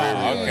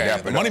always very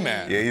dapper. Money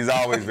man. Yeah, he's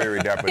always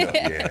very dapper up.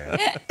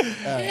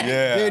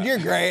 Yeah. Dude, you're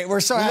great. We're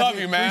so happy. We love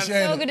you, man.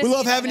 So we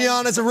love having you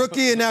on as a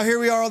rookie, and now here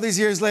we are all these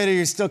years later.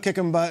 You're still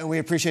kicking butt, and we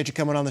appreciate you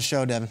coming on the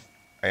show, Devin.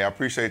 Hey, I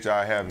appreciate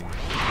y'all having me.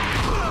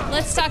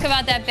 Let's talk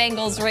about that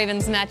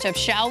Bengals-Ravens matchup,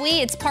 shall we?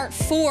 It's part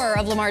 4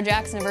 of Lamar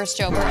Jackson versus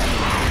Joe Burrow.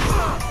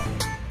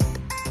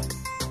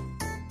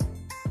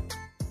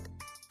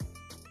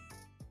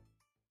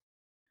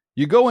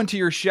 You go into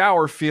your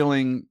shower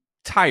feeling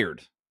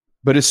tired,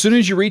 but as soon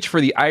as you reach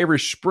for the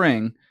Irish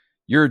Spring,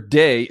 your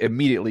day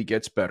immediately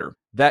gets better.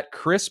 That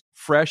crisp,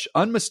 fresh,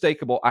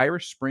 unmistakable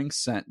Irish Spring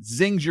scent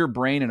zings your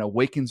brain and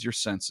awakens your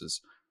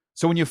senses.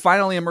 So when you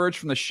finally emerge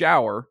from the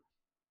shower,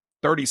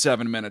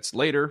 37 minutes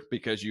later,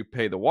 because you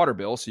pay the water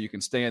bill so you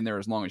can stay in there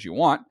as long as you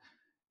want,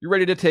 you're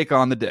ready to take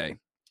on the day.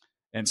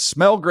 And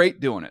smell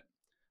great doing it.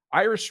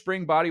 Irish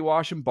Spring Body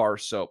Wash and Bar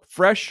Soap.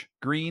 Fresh,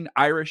 green,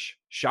 Irish.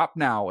 Shop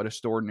now at a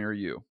store near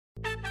you.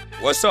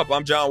 What's up?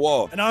 I'm John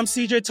Wall. And I'm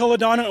CJ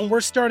Toledano, and we're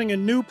starting a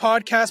new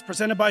podcast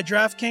presented by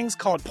DraftKings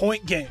called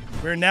Point Game.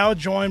 We're now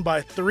joined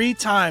by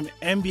 3-time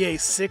NBA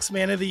Sixth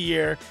Man of the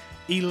Year,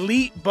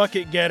 elite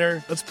bucket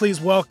getter. Let's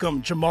please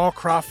welcome Jamal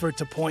Crawford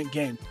to Point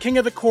Game. King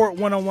of the Court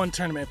one-on-one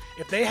tournament.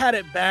 If they had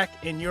it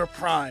back in your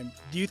prime,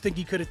 do you think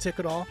you could have took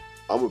it all?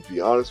 I'm going to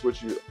be honest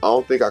with you. I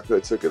don't think I could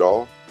have took it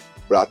all,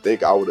 but I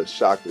think I would have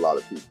shocked a lot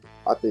of people.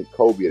 I think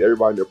Kobe and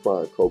everybody in their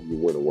prime, Kobe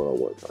would win a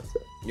one-on-one contest.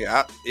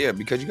 Yeah,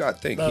 because you got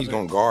to think, he's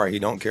going to guard. He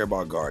don't care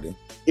about guarding.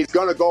 He's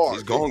going to guard.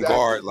 He's going to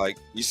guard. Like,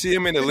 you see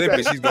him in the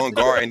Olympics, he's going to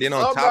guard. And then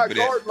on top of that. I'm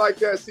not guarding like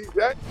that,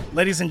 CJ.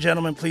 Ladies and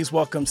gentlemen, please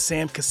welcome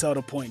Sam Cassell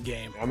to Point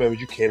Game. I remember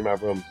you came to my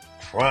room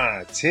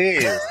crying,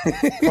 tears,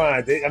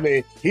 crying. I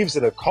mean, he was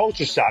in a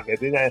culture shock. And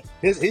then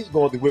he's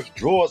going through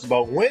withdrawals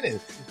about winning.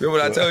 Remember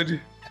what I told you?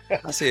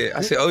 I said,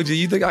 OG,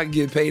 you think I can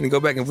get paid and go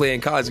back and play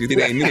in college because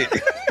it ain't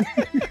it?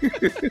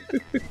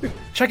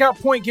 Check out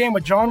Point Game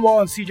with John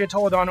Wall and CJ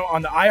Toledano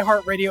on the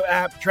iHeartRadio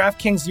app,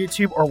 DraftKings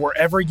YouTube, or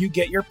wherever you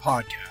get your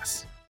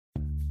podcasts.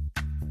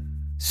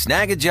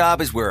 Snag a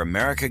job is where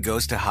America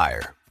goes to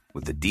hire,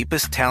 with the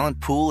deepest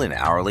talent pool in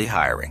hourly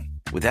hiring.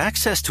 With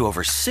access to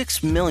over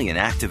 6 million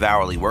active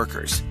hourly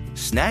workers,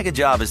 Snag a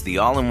job is the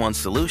all-in-one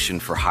solution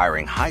for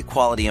hiring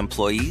high-quality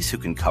employees who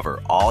can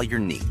cover all your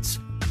needs.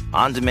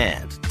 On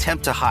demand,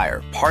 temp to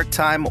hire,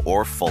 part-time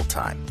or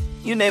full-time.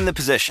 You name the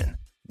position.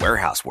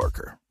 Warehouse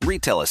worker,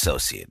 retail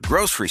associate,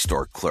 grocery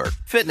store clerk,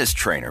 fitness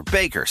trainer,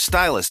 baker,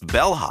 stylist,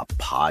 bellhop,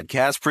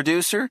 podcast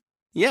producer.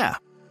 Yeah,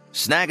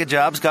 Snag a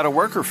job's got a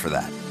worker for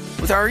that.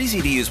 With our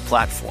easy-to-use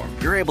platform,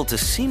 you're able to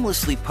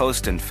seamlessly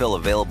post and fill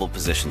available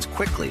positions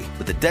quickly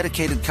with a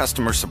dedicated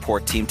customer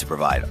support team to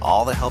provide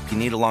all the help you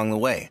need along the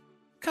way.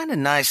 Kind of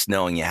nice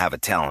knowing you have a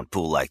talent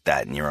pool like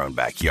that in your own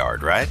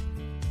backyard, right?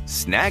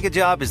 Snag a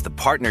job is the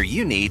partner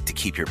you need to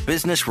keep your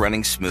business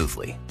running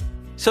smoothly.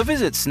 So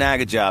visit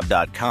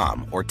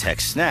snagajob.com or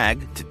text snag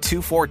to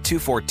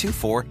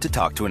 242424 to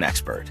talk to an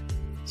expert.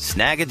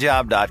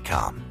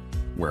 Snagajob.com,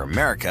 where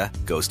America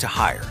goes to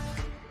hire.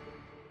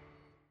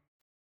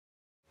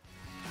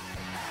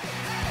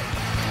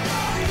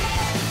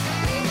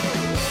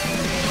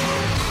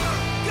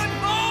 Good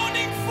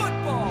morning,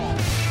 football.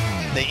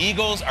 The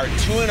Eagles are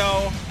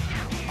 2-0.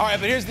 All right,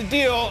 but here's the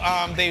deal.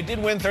 They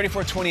did win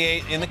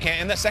 34-28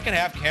 in the second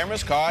half.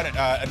 Cameras caught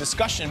a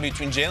discussion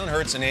between Jalen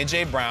Hurts and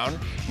A.J. Brown.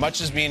 Much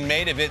is being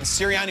made of it. And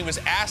Sirianni was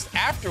asked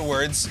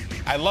afterwards.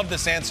 I love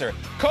this answer.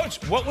 Coach,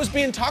 what was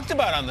being talked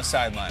about on the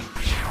sideline?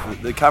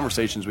 The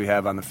conversations we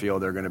have on the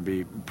field are going to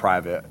be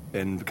private,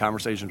 and the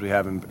conversations we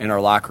have in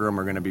our locker room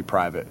are going to be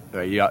private.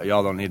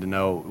 Y'all don't need to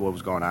know what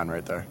was going on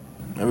right there.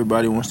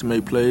 Everybody wants to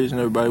make plays,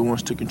 and everybody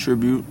wants to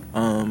contribute.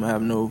 I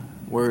have no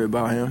worry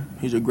about him.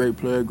 He's a great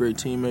player, great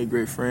teammate,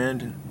 great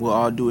friend, and we'll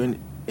all do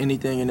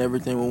anything and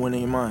everything with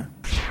winning in mind.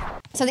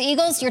 So the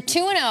Eagles, you're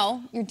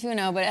 2-0. You're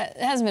 2-0, but it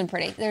hasn't been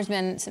pretty. There's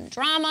been some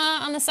drama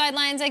on the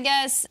sidelines, I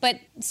guess. But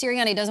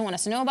Sirianni doesn't want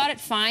us to know about it.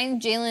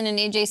 Fine. Jalen and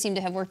AJ seem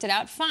to have worked it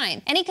out.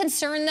 Fine. Any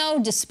concern, though,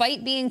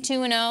 despite being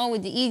 2-0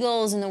 with the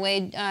Eagles and the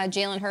way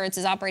Jalen Hurts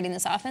is operating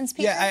this offense,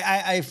 Peter?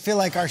 Yeah, I feel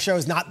like our show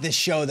is not this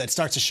show that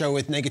starts a show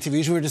with negativity.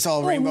 Usually we're just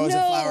all rainbows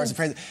and flowers and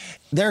praise.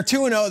 They're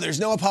 2-0. There's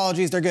no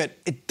apologies. They're good.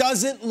 It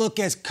doesn't look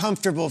as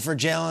comfortable for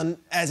Jalen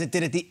as it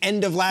did at the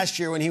end of last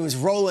year when he was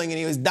rolling and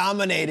he was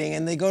dominating,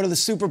 and they go to the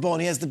Super Bowl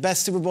and he has the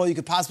best Super Bowl you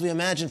could possibly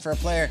imagine for a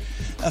player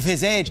of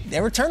his age,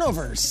 there were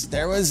turnovers.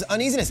 There was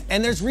uneasiness.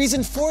 And there's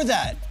reason for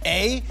that.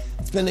 A,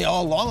 it's been the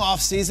all-long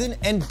offseason.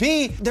 And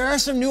B, there are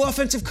some new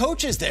offensive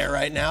coaches there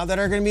right now that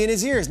are going to be in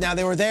his ears. Now,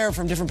 they were there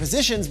from different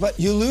positions, but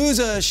you lose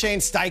a Shane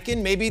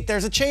Steichen, maybe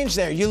there's a change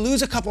there. You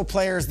lose a couple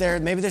players there,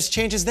 maybe there's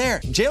changes there.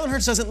 Jalen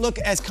Hurts doesn't look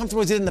as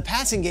comfortable as he did in the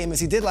passing game as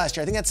he did last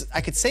year. I think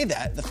I could say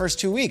that the first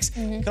 2 weeks.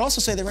 I could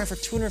also say they ran for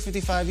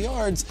 255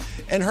 yards,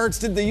 and Hurts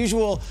did the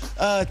usual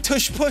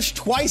tush-push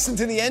twice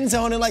into the end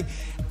zone. And,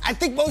 I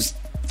think most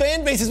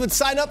fan bases would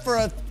sign up for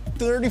a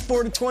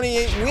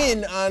 34-28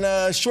 win on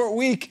a short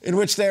week in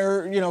which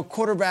their,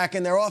 quarterback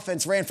and their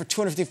offense ran for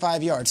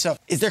 255 yards. So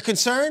is there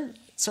concern?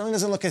 It certainly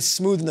doesn't look as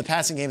smooth in the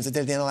passing game as it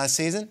did at the end of last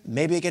season.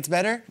 Maybe it gets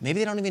better. Maybe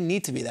they don't even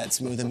need to be that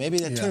smooth. And maybe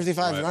that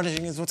 255 yards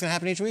is what's going to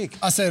happen each week.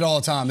 I say it all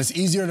the time. It's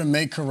easier to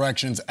make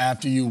corrections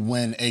after you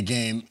win a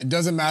game. It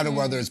doesn't matter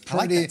whether it's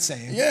pretty. I like that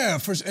saying. Yeah,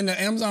 and the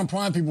Amazon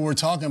Prime people were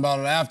talking about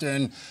it after,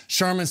 and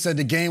Sherman said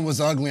the game was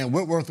ugly, and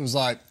Whitworth was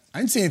like, I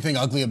didn't see anything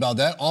ugly about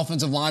that.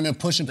 Offensive linemen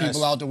pushing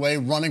people out the way,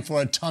 running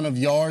for a ton of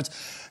yards.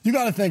 You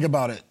got to think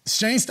about it.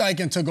 Shane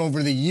Steichen took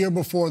over the year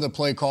before the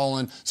play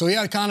calling, so he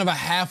had kind of a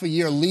half a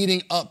year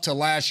leading up to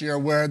last year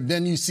where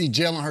then you see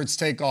Jalen Hurts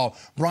take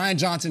off. Brian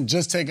Johnson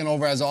just taking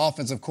over as an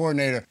offensive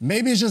coordinator.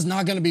 Maybe it's just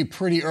not going to be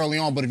pretty early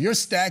on, but if you're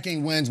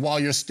stacking wins while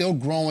you're still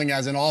growing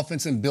as an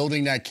offense and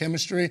building that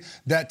chemistry,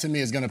 that to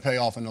me is going to pay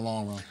off in the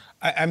long run.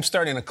 I'm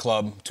starting a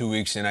club 2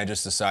 weeks in. I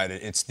just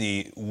decided it's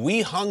the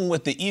We Hung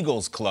with the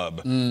Eagles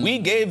Club. We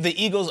gave the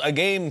Eagles a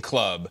game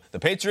club. The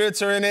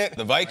Patriots are in it.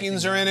 The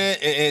Vikings are in it.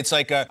 It's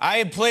like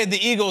I played the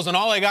Eagles and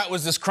all I got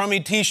was this crummy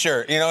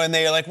T-shirt, and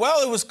they're like,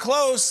 well, it was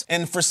close.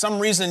 And for some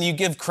reason, you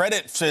give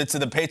credit to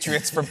the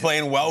Patriots for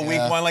playing well week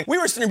one. Like we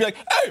were sitting there and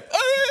be like, hey,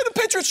 the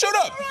Patriots showed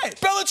up. Right.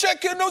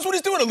 Belichick knows what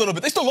he's doing a little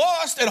bit. They still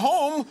lost at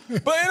home,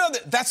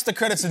 but that's the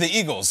credit to the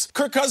Eagles.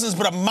 Kirk Cousins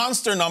put up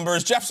monster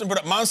numbers. Jefferson put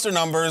up monster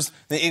numbers.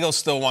 The Eagles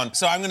still won.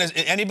 So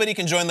anybody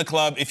can join the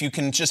club. If you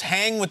can just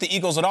hang with the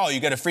Eagles at all, you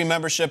get a free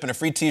membership and a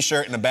free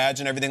T-shirt and a badge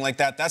and everything like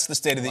that. That's the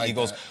state of the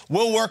Eagles. That.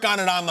 We'll work on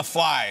it on the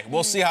fly.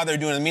 We'll see how they're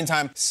doing. In the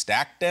meantime,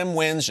 stack them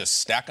wins. Just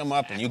stack them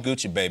up and you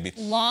Gucci, baby.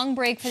 Long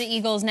break for the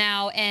Eagles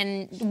now,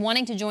 and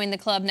wanting to join the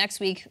club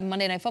next week,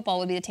 Monday Night Football,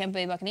 would be the Tampa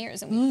Bay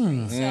Buccaneers in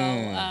week 3.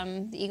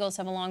 So the Eagles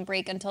have a long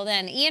break until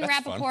then. Ian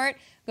Rappaport,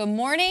 good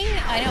morning.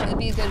 I know, it would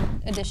be a good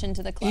addition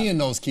to the club. Ian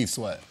knows Keith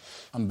Sweat.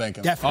 I'm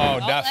banking.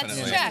 Definitely. Oh,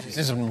 definitely. This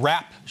is a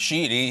rap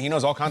sheet. He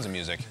knows all kinds of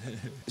music.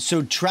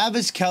 So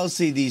Travis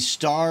Kelce, the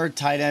star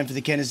tight end for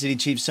the Kansas City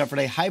Chiefs, suffered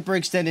a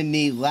hyperextended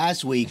knee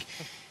last week.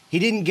 He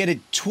didn't get it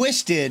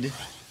twisted,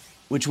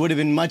 which would have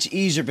been much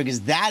easier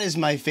because that is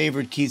my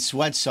favorite Keith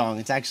Sweat song.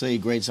 It's actually a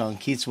great song.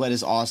 Keith Sweat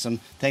is awesome.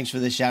 Thanks for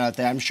the shout out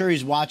there. I'm sure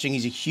he's watching.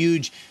 He's a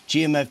huge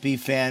GMFB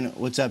fan.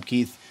 What's up,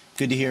 Keith?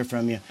 Good to hear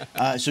from you.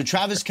 So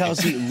Travis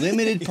Kelce,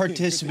 limited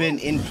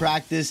participant in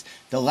practice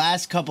the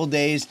last couple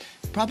days.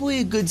 Probably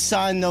a good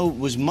sign, though,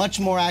 was much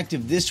more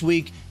active this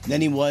week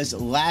than he was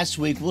last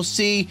week. We'll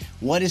see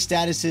what his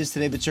status is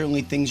today, but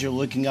certainly things are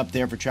looking up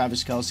there for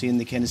Travis Kelce and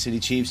the Kansas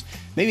City Chiefs.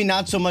 Maybe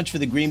not so much for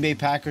the Green Bay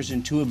Packers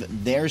and two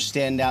of their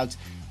standouts.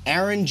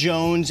 Aaron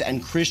Jones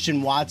and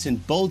Christian Watson,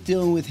 both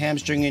dealing with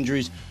hamstring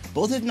injuries.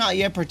 Both have not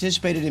yet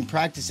participated in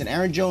practice, and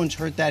Aaron Jones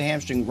hurt that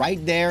hamstring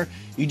right there.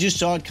 You just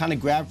saw it kind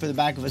of grab for the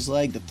back of his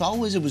leg. The thought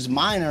was it was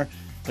minor,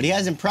 but he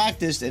hasn't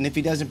practiced, and if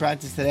he doesn't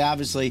practice today,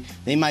 obviously,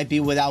 they might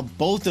be without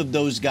both of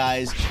those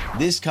guys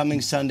this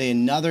coming Sunday.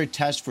 Another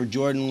test for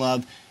Jordan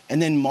Love.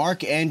 And then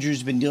Mark Andrews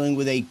has been dealing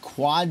with a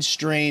quad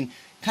strain.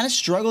 Kind of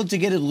struggled to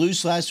get it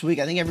loose last week.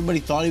 I think everybody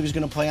thought he was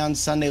going to play on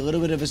Sunday. A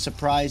little bit of a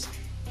surprise.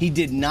 He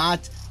did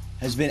not.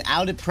 Has been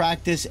out at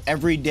practice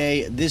every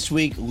day this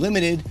week,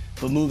 limited,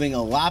 but moving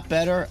a lot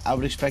better. I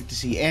would expect to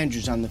see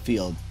Andrews on the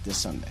field this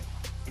Sunday.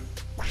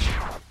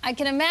 I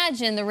can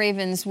imagine the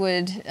Ravens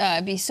would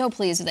be so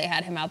pleased if they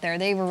had him out there.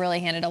 They were really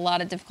handed a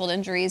lot of difficult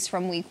injuries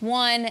from week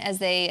 1 as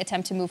they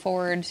attempt to move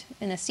forward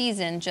in the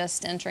season,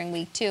 just entering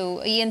week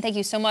 2. Ian, thank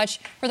you so much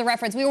for the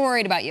reference. We were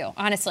worried about you.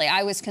 Honestly,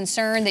 I was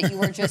concerned that you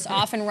were just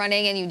off and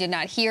running and you did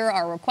not hear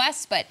our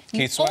requests, but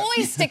you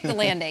always stick the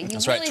landing.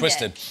 That's really right,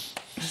 twisted. Did.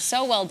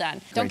 So well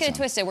done. Don't get it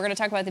twisted. We're going to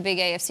talk about the big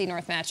AFC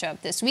North matchup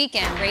this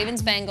weekend.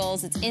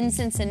 Ravens-Bengals. It's in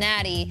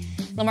Cincinnati.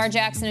 Lamar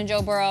Jackson and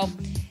Joe Burrow.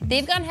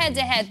 They've gone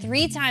head-to-head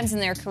 3 times in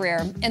their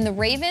career, and the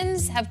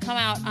Ravens have come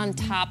out on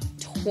top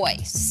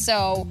twice.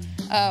 So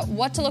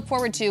what to look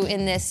forward to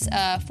in this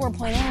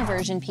 4.0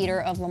 version,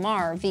 Peter, of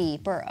Lamar v.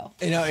 Burrow?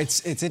 You know,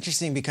 it's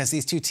interesting because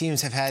these two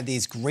teams have had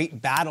these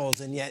great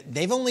battles, and yet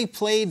they've only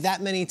played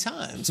that many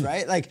times,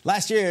 right? Like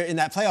last year in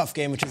that playoff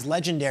game, which is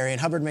legendary,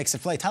 and Hubbard makes a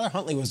play, Tyler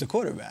Huntley was the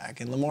quarterback,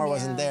 and Lamar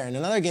wasn't there. And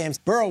in other games,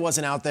 Burrow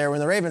wasn't out there when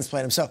the Ravens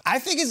played him. So I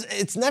think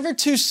it's never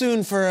too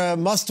soon for a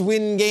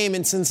must-win game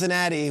in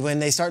Cincinnati when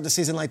they start the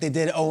season like they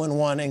did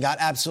 0-1 and got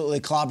absolutely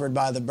clobbered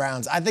by the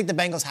Browns. I think the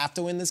Bengals have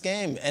to win this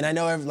game. And I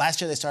know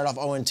last year they started off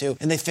 0-2,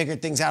 and they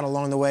figured things out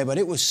along the way, but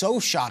it was so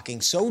shocking,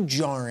 so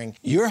jarring.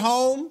 You're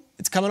home.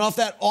 It's coming off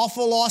that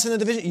awful loss in the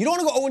division. You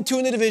don't want to go 0-2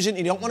 in the division.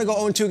 You don't want to go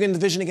 0-2 in the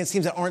division against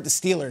teams that aren't the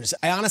Steelers.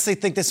 I honestly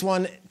think this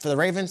one, for the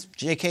Ravens,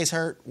 JK's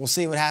hurt. We'll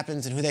see what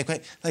happens and who they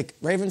quit. Like,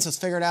 Ravens, let's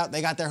figure it out.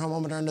 They got their home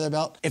opener under their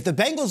belt. If the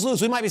Bengals lose,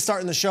 we might be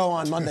starting the show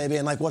on Monday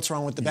being like, what's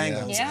wrong with the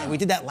Bengals? Yeah. We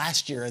did that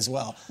last year as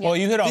well. Well,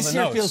 you hit all this the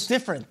notes. This year feels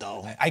different,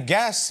 though. I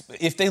guess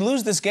if they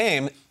lose this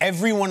game,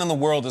 everyone in the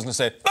world is going to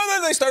say,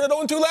 no, they started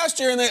 0-2 last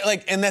year, and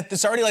that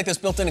it's already like this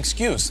built-in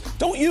excuse.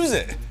 Don't use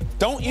it.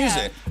 Don't use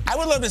it. I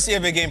would love to see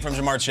a big game from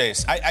Jamar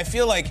Chase. I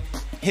feel like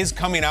his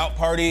coming out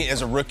party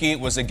as a rookie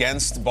was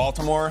against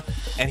Baltimore,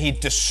 and he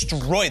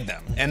destroyed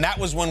them. And that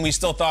was when we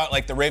still thought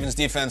like the Ravens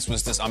defense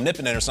was this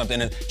omnipotent or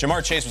something. And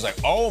Jamar Chase was like,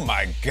 oh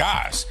my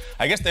gosh,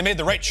 I guess they made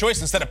the right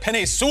choice instead of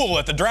Penei Sewell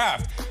at the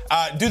draft.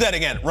 Do that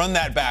again. Run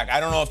that back. I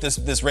don't know if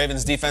this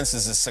Ravens defense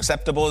is as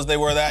acceptable as they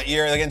were that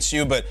year against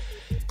you, but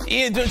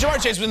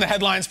Jamar Chase was in the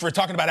headlines for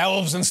talking about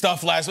elves and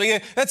stuff last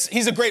week.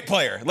 He's a great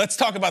player. Let's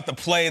talk about the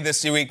play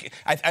this week.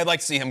 I'd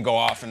like to see him go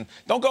off. And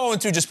don't go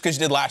 0-2 just because you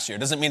did last year.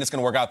 Doesn't mean it's going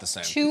to work out the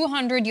same.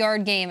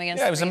 200-yard game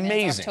against it was the Ravens,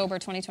 amazing. October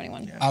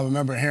 2021. Yeah. I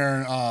remember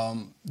hearing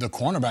the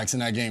cornerbacks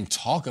in that game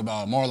talk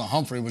about Marlon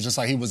Humphrey. Was just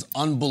like he was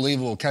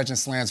unbelievable, catching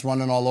slants,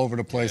 running all over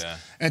the place. Yeah.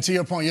 And to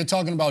your point, you're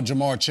talking about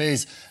Jamar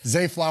Chase,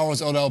 Zay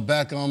Flowers, Odell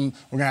Beckham.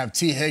 We're going to have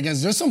T.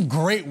 Higgins. There's some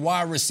great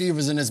wide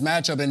receivers in this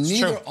matchup, and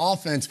neither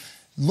offense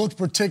looked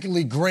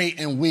particularly great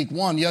in week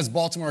one. Yes,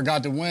 Baltimore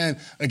got the win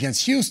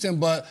against Houston,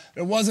 but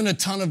there wasn't a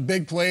ton of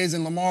big plays,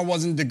 and Lamar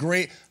wasn't the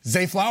great.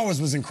 Zay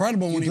Flowers was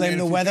incredible when he made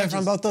the weather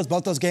from both those?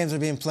 Both those games are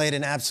being played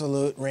in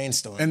absolute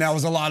rainstorm. And that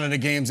was a lot of the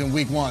games in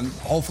week one.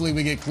 Hopefully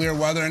we get clear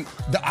weather. And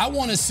I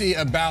want to see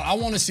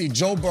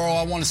Joe Burrow.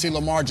 I want to see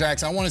Lamar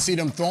Jackson. I want to see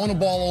them throwing the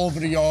ball all over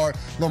the yard,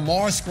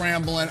 Lamar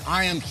scrambling.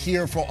 I am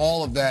here for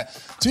all of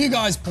that. To you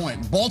guys'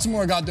 point,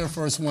 Baltimore got their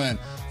first win.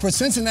 For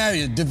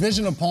Cincinnati, a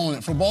division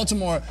opponent, for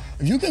Baltimore,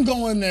 if you can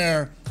go in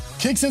there,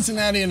 kick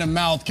Cincinnati in the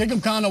mouth, kick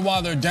them kind of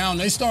while they're down,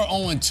 they start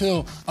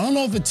 0-2. I don't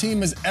know if a team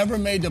has ever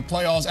made the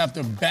playoffs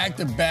after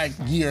back-to-back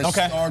years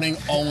starting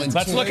 0-2.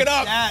 Let's look it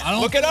up. I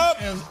don't think it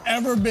has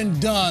ever been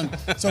done.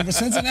 So for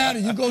Cincinnati,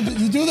 you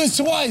do this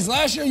twice.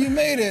 Last year you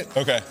made it.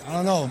 Okay. I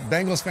don't know.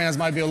 Bengals fans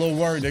might be a little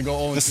worried they go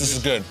 0-2. This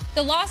is good.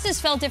 The losses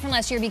felt different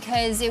last year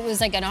because it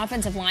was like an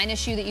offensive line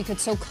issue that you could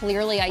so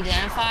clearly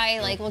identify.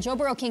 Like, well, Joe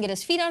Burrow can't get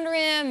his feet under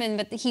him,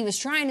 but he was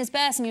trying his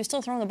best, and he was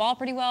still throwing the ball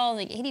pretty well.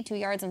 Like 82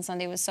 yards on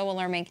Sunday was so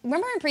alarming.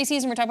 Remember in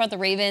preseason we were talking about the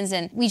Ravens,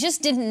 and we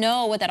just didn't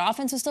know what that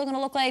offense was still going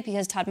to look like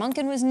because Todd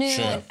Monken was new.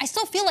 Sure. And I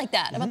still feel like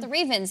that about the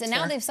Ravens, and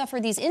now they've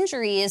suffered these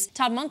injuries.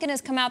 Todd Monken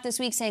has come out this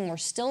week saying we're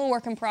still a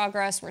work in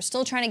progress. We're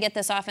still trying to get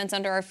this offense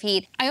under our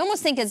feet. I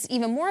almost think it's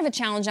even more of a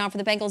challenge now for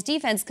the Bengals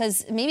defense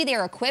because maybe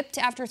they're equipped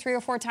after 3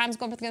 or 4 times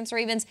going up against the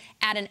Ravens,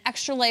 add an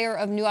extra layer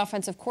of new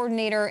offensive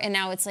coordinator, and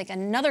now it's like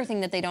another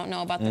thing that they don't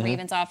know about the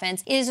Ravens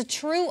offense. It is a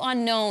true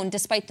unknown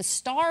despite the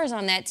stars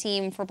on that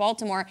team for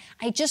Baltimore.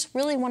 I just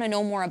really want to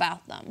know more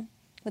about them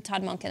with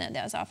Todd Monken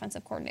as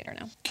offensive coordinator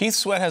now. Keith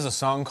Sweat has a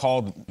song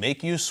called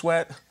Make You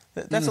Sweat.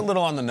 That's a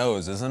little on the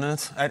nose, isn't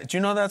it? Do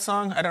you know that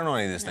song? I don't know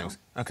any of these things.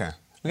 Okay.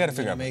 We got to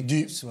figure out. Make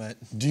you sweat.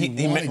 Do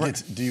you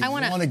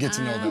want to get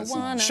to know that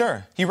song?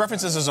 Sure. He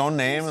references his own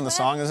name in the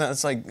song.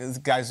 It's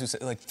like guys who say,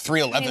 like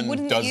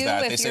 311 does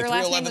that. They say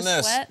 311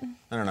 this. Sweat?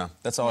 I don't know.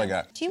 That's all I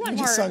got. Do you want You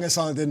more? just sung a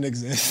song that didn't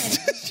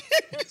exist.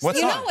 What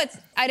you song? know what's?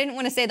 I didn't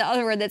want to say the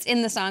other word that's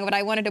in the song, but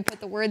I wanted to put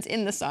the words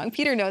in the song.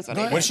 Peter knows what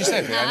I mean. What did she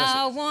say?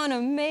 I want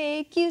to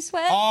make you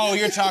sweat. Oh,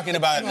 you're talking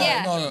about.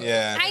 Yeah.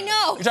 Yeah. I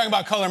know. You're talking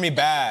about Color Me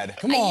Bad.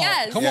 Come on.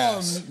 Yes. Come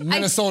on,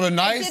 Minnesota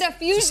Nice. I did a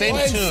fusion. Same Go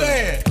ahead tune. and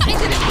say it. I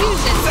did a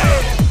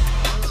fusion.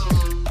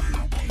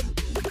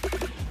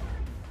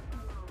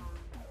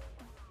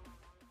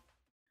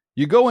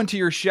 You go into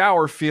your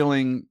shower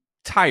feeling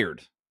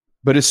tired,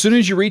 but as soon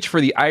as you reach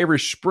for the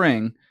Irish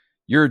Spring,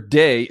 your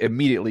day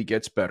immediately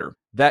gets better.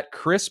 That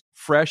crisp,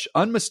 fresh,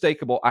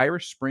 unmistakable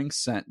Irish Spring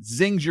scent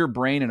zings your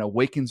brain and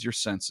awakens your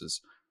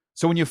senses.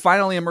 So when you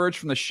finally emerge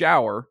from the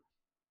shower,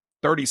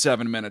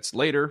 37 minutes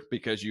later,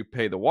 because you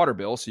pay the water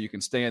bill so you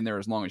can stay in there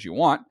as long as you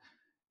want,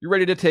 you're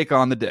ready to take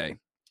on the day.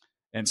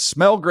 And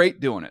smell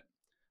great doing it.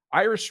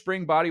 Irish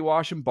Spring Body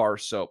Wash and Bar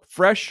Soap.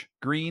 Fresh,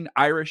 green,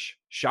 Irish.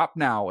 Shop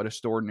now at a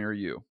store near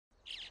you.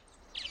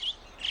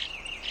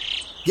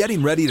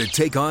 Getting ready to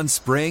take on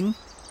spring?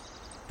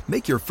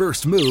 Make your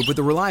first move with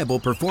the reliable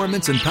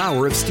performance and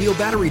power of Steel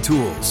battery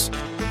tools.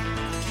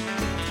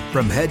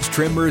 From hedge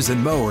trimmers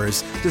and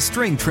mowers to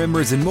string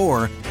trimmers and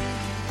more,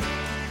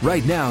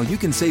 right now you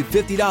can save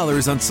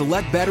 $50 on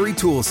select battery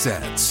tool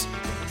sets.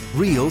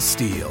 Real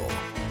Steel.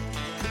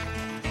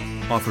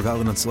 Offer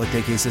valid on select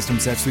AK system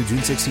sets through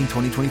June 16,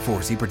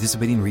 2024. See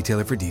participating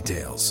retailer for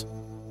details.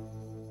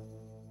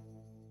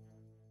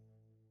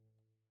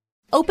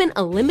 Open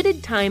a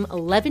limited-time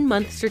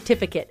 11-month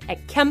certificate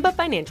at Kemba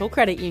Financial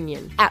Credit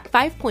Union. At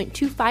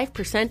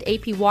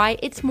 5.25% APY,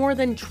 it's more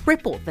than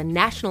triple the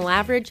national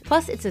average,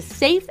 plus it's a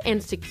safe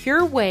and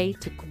secure way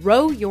to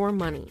grow your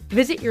money.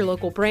 Visit your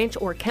local branch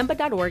or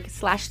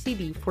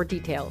kemba.org/cb for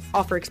details.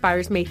 Offer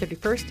expires May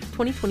 31st,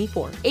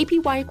 2024.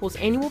 APY equals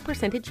annual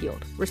percentage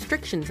yield.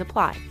 Restrictions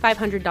apply.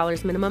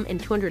 $500 minimum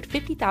and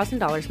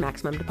 $250,000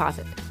 maximum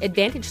deposit.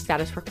 Advantage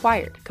status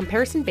required.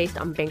 Comparison based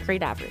on bank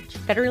rate average.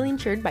 Federally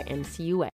insured by NCUA.